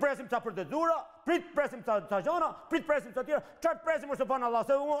 prit presim ca procedura, prit presim ca gjana, prit presim ca tjera. Çfarë presim është pan Allah,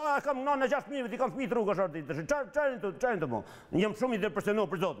 se unë kam nënë 6 fëmijë, i kam fëmijë rrugë është. Çfarë të më? Jam shumë i depresionuar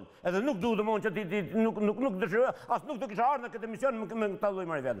për Zotin. Edhe nuk duhet domon që ti nuk dëshiroj, as nuk do kisha ardhur në këtë emision me ta lloj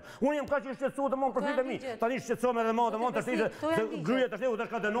marrë vetë. Unë jam kaq i shqetësuar domon për fëmijët e mi. Tani shqetësohem edhe më domon tash se gryja tash u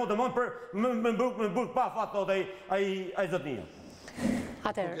tash ka dënuar domon për me burg pa fat thotë ai zotnia.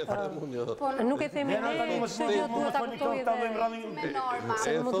 Atëherë, nuk e themi ne, kështu që duhet ta kuptoj me norma.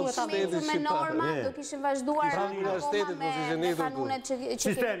 Me norma do kishin vazhduar me kanunet që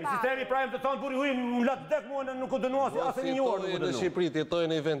Sistemi prajmë të thonë burri huj më latë dek mua nuk u dënua asë një orë. Në Shqipëri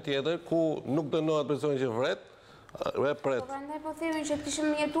jetojnë në një vend tjetër ku nuk dënohet personi që vret, e pret. Po themi që kishim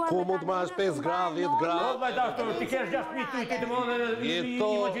jetuar ku mund të marrësh 5 gradë, 10 gradë. Po vajta, ti kesh 6 fëmijë ty, ti domosdoshmë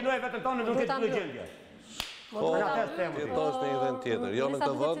imagjinoj vetën tonë nuk e të gjendje. Jetosh në një vend tjetër, jo në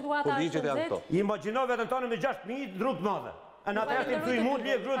këtë vend, ku ligjet janë këto. Imagjino vetën tonë me 6 fëmijë në rrugë të madhe. Në atëherë ti thuj mund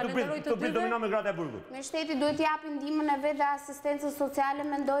lije gryë të prit domino me gratë e burgut. Me shteti duhet t'japi ndihmën e vet dhe asistencën sociale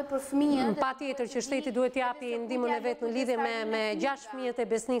mendoj për fëmijët. Patjetër që shteti duhet t'japi ndihmën e vet në lidhje me 6 fëmijët e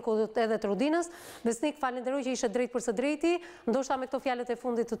Besnikut edhe të Rudinës. Besnik, falenderoj që ishe drejt për së drejti, ndoshta me këto fjalët e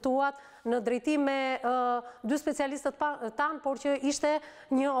fundit të tuat në drejtim me 2 specialistët tan, por që ishte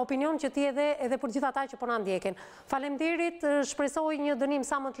një opinion që ti edhe për gjithë ata që po na ndjekin. Faleminderit, shpresoj një dënim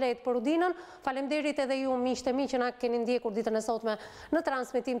sa më të lehtë për Rudinën. Faleminderit edhe ju miqtë e mi që na keni ndjekur ditën e sotme në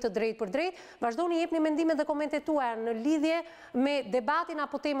transmetim të drejt për drejt. Vazhdoni jepni mendimet dhe komentet tuaja në lidhje me debatin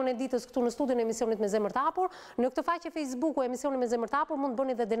apo temën e ditës këtu në studion e emisionit me Zemër të Hapur. Në këtë faqe Facebooku Emisioni me Zemër të Hapur mund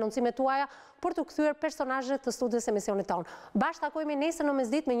bëni dhe denoncimet tuaja për të kthyer personazhet të studios emisionit tonë. Bashkë takojmë nesër në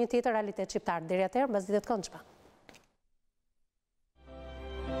mesditë me një tjetër realitet shqiptar. Deri atëherë, mbas ditët këndshme.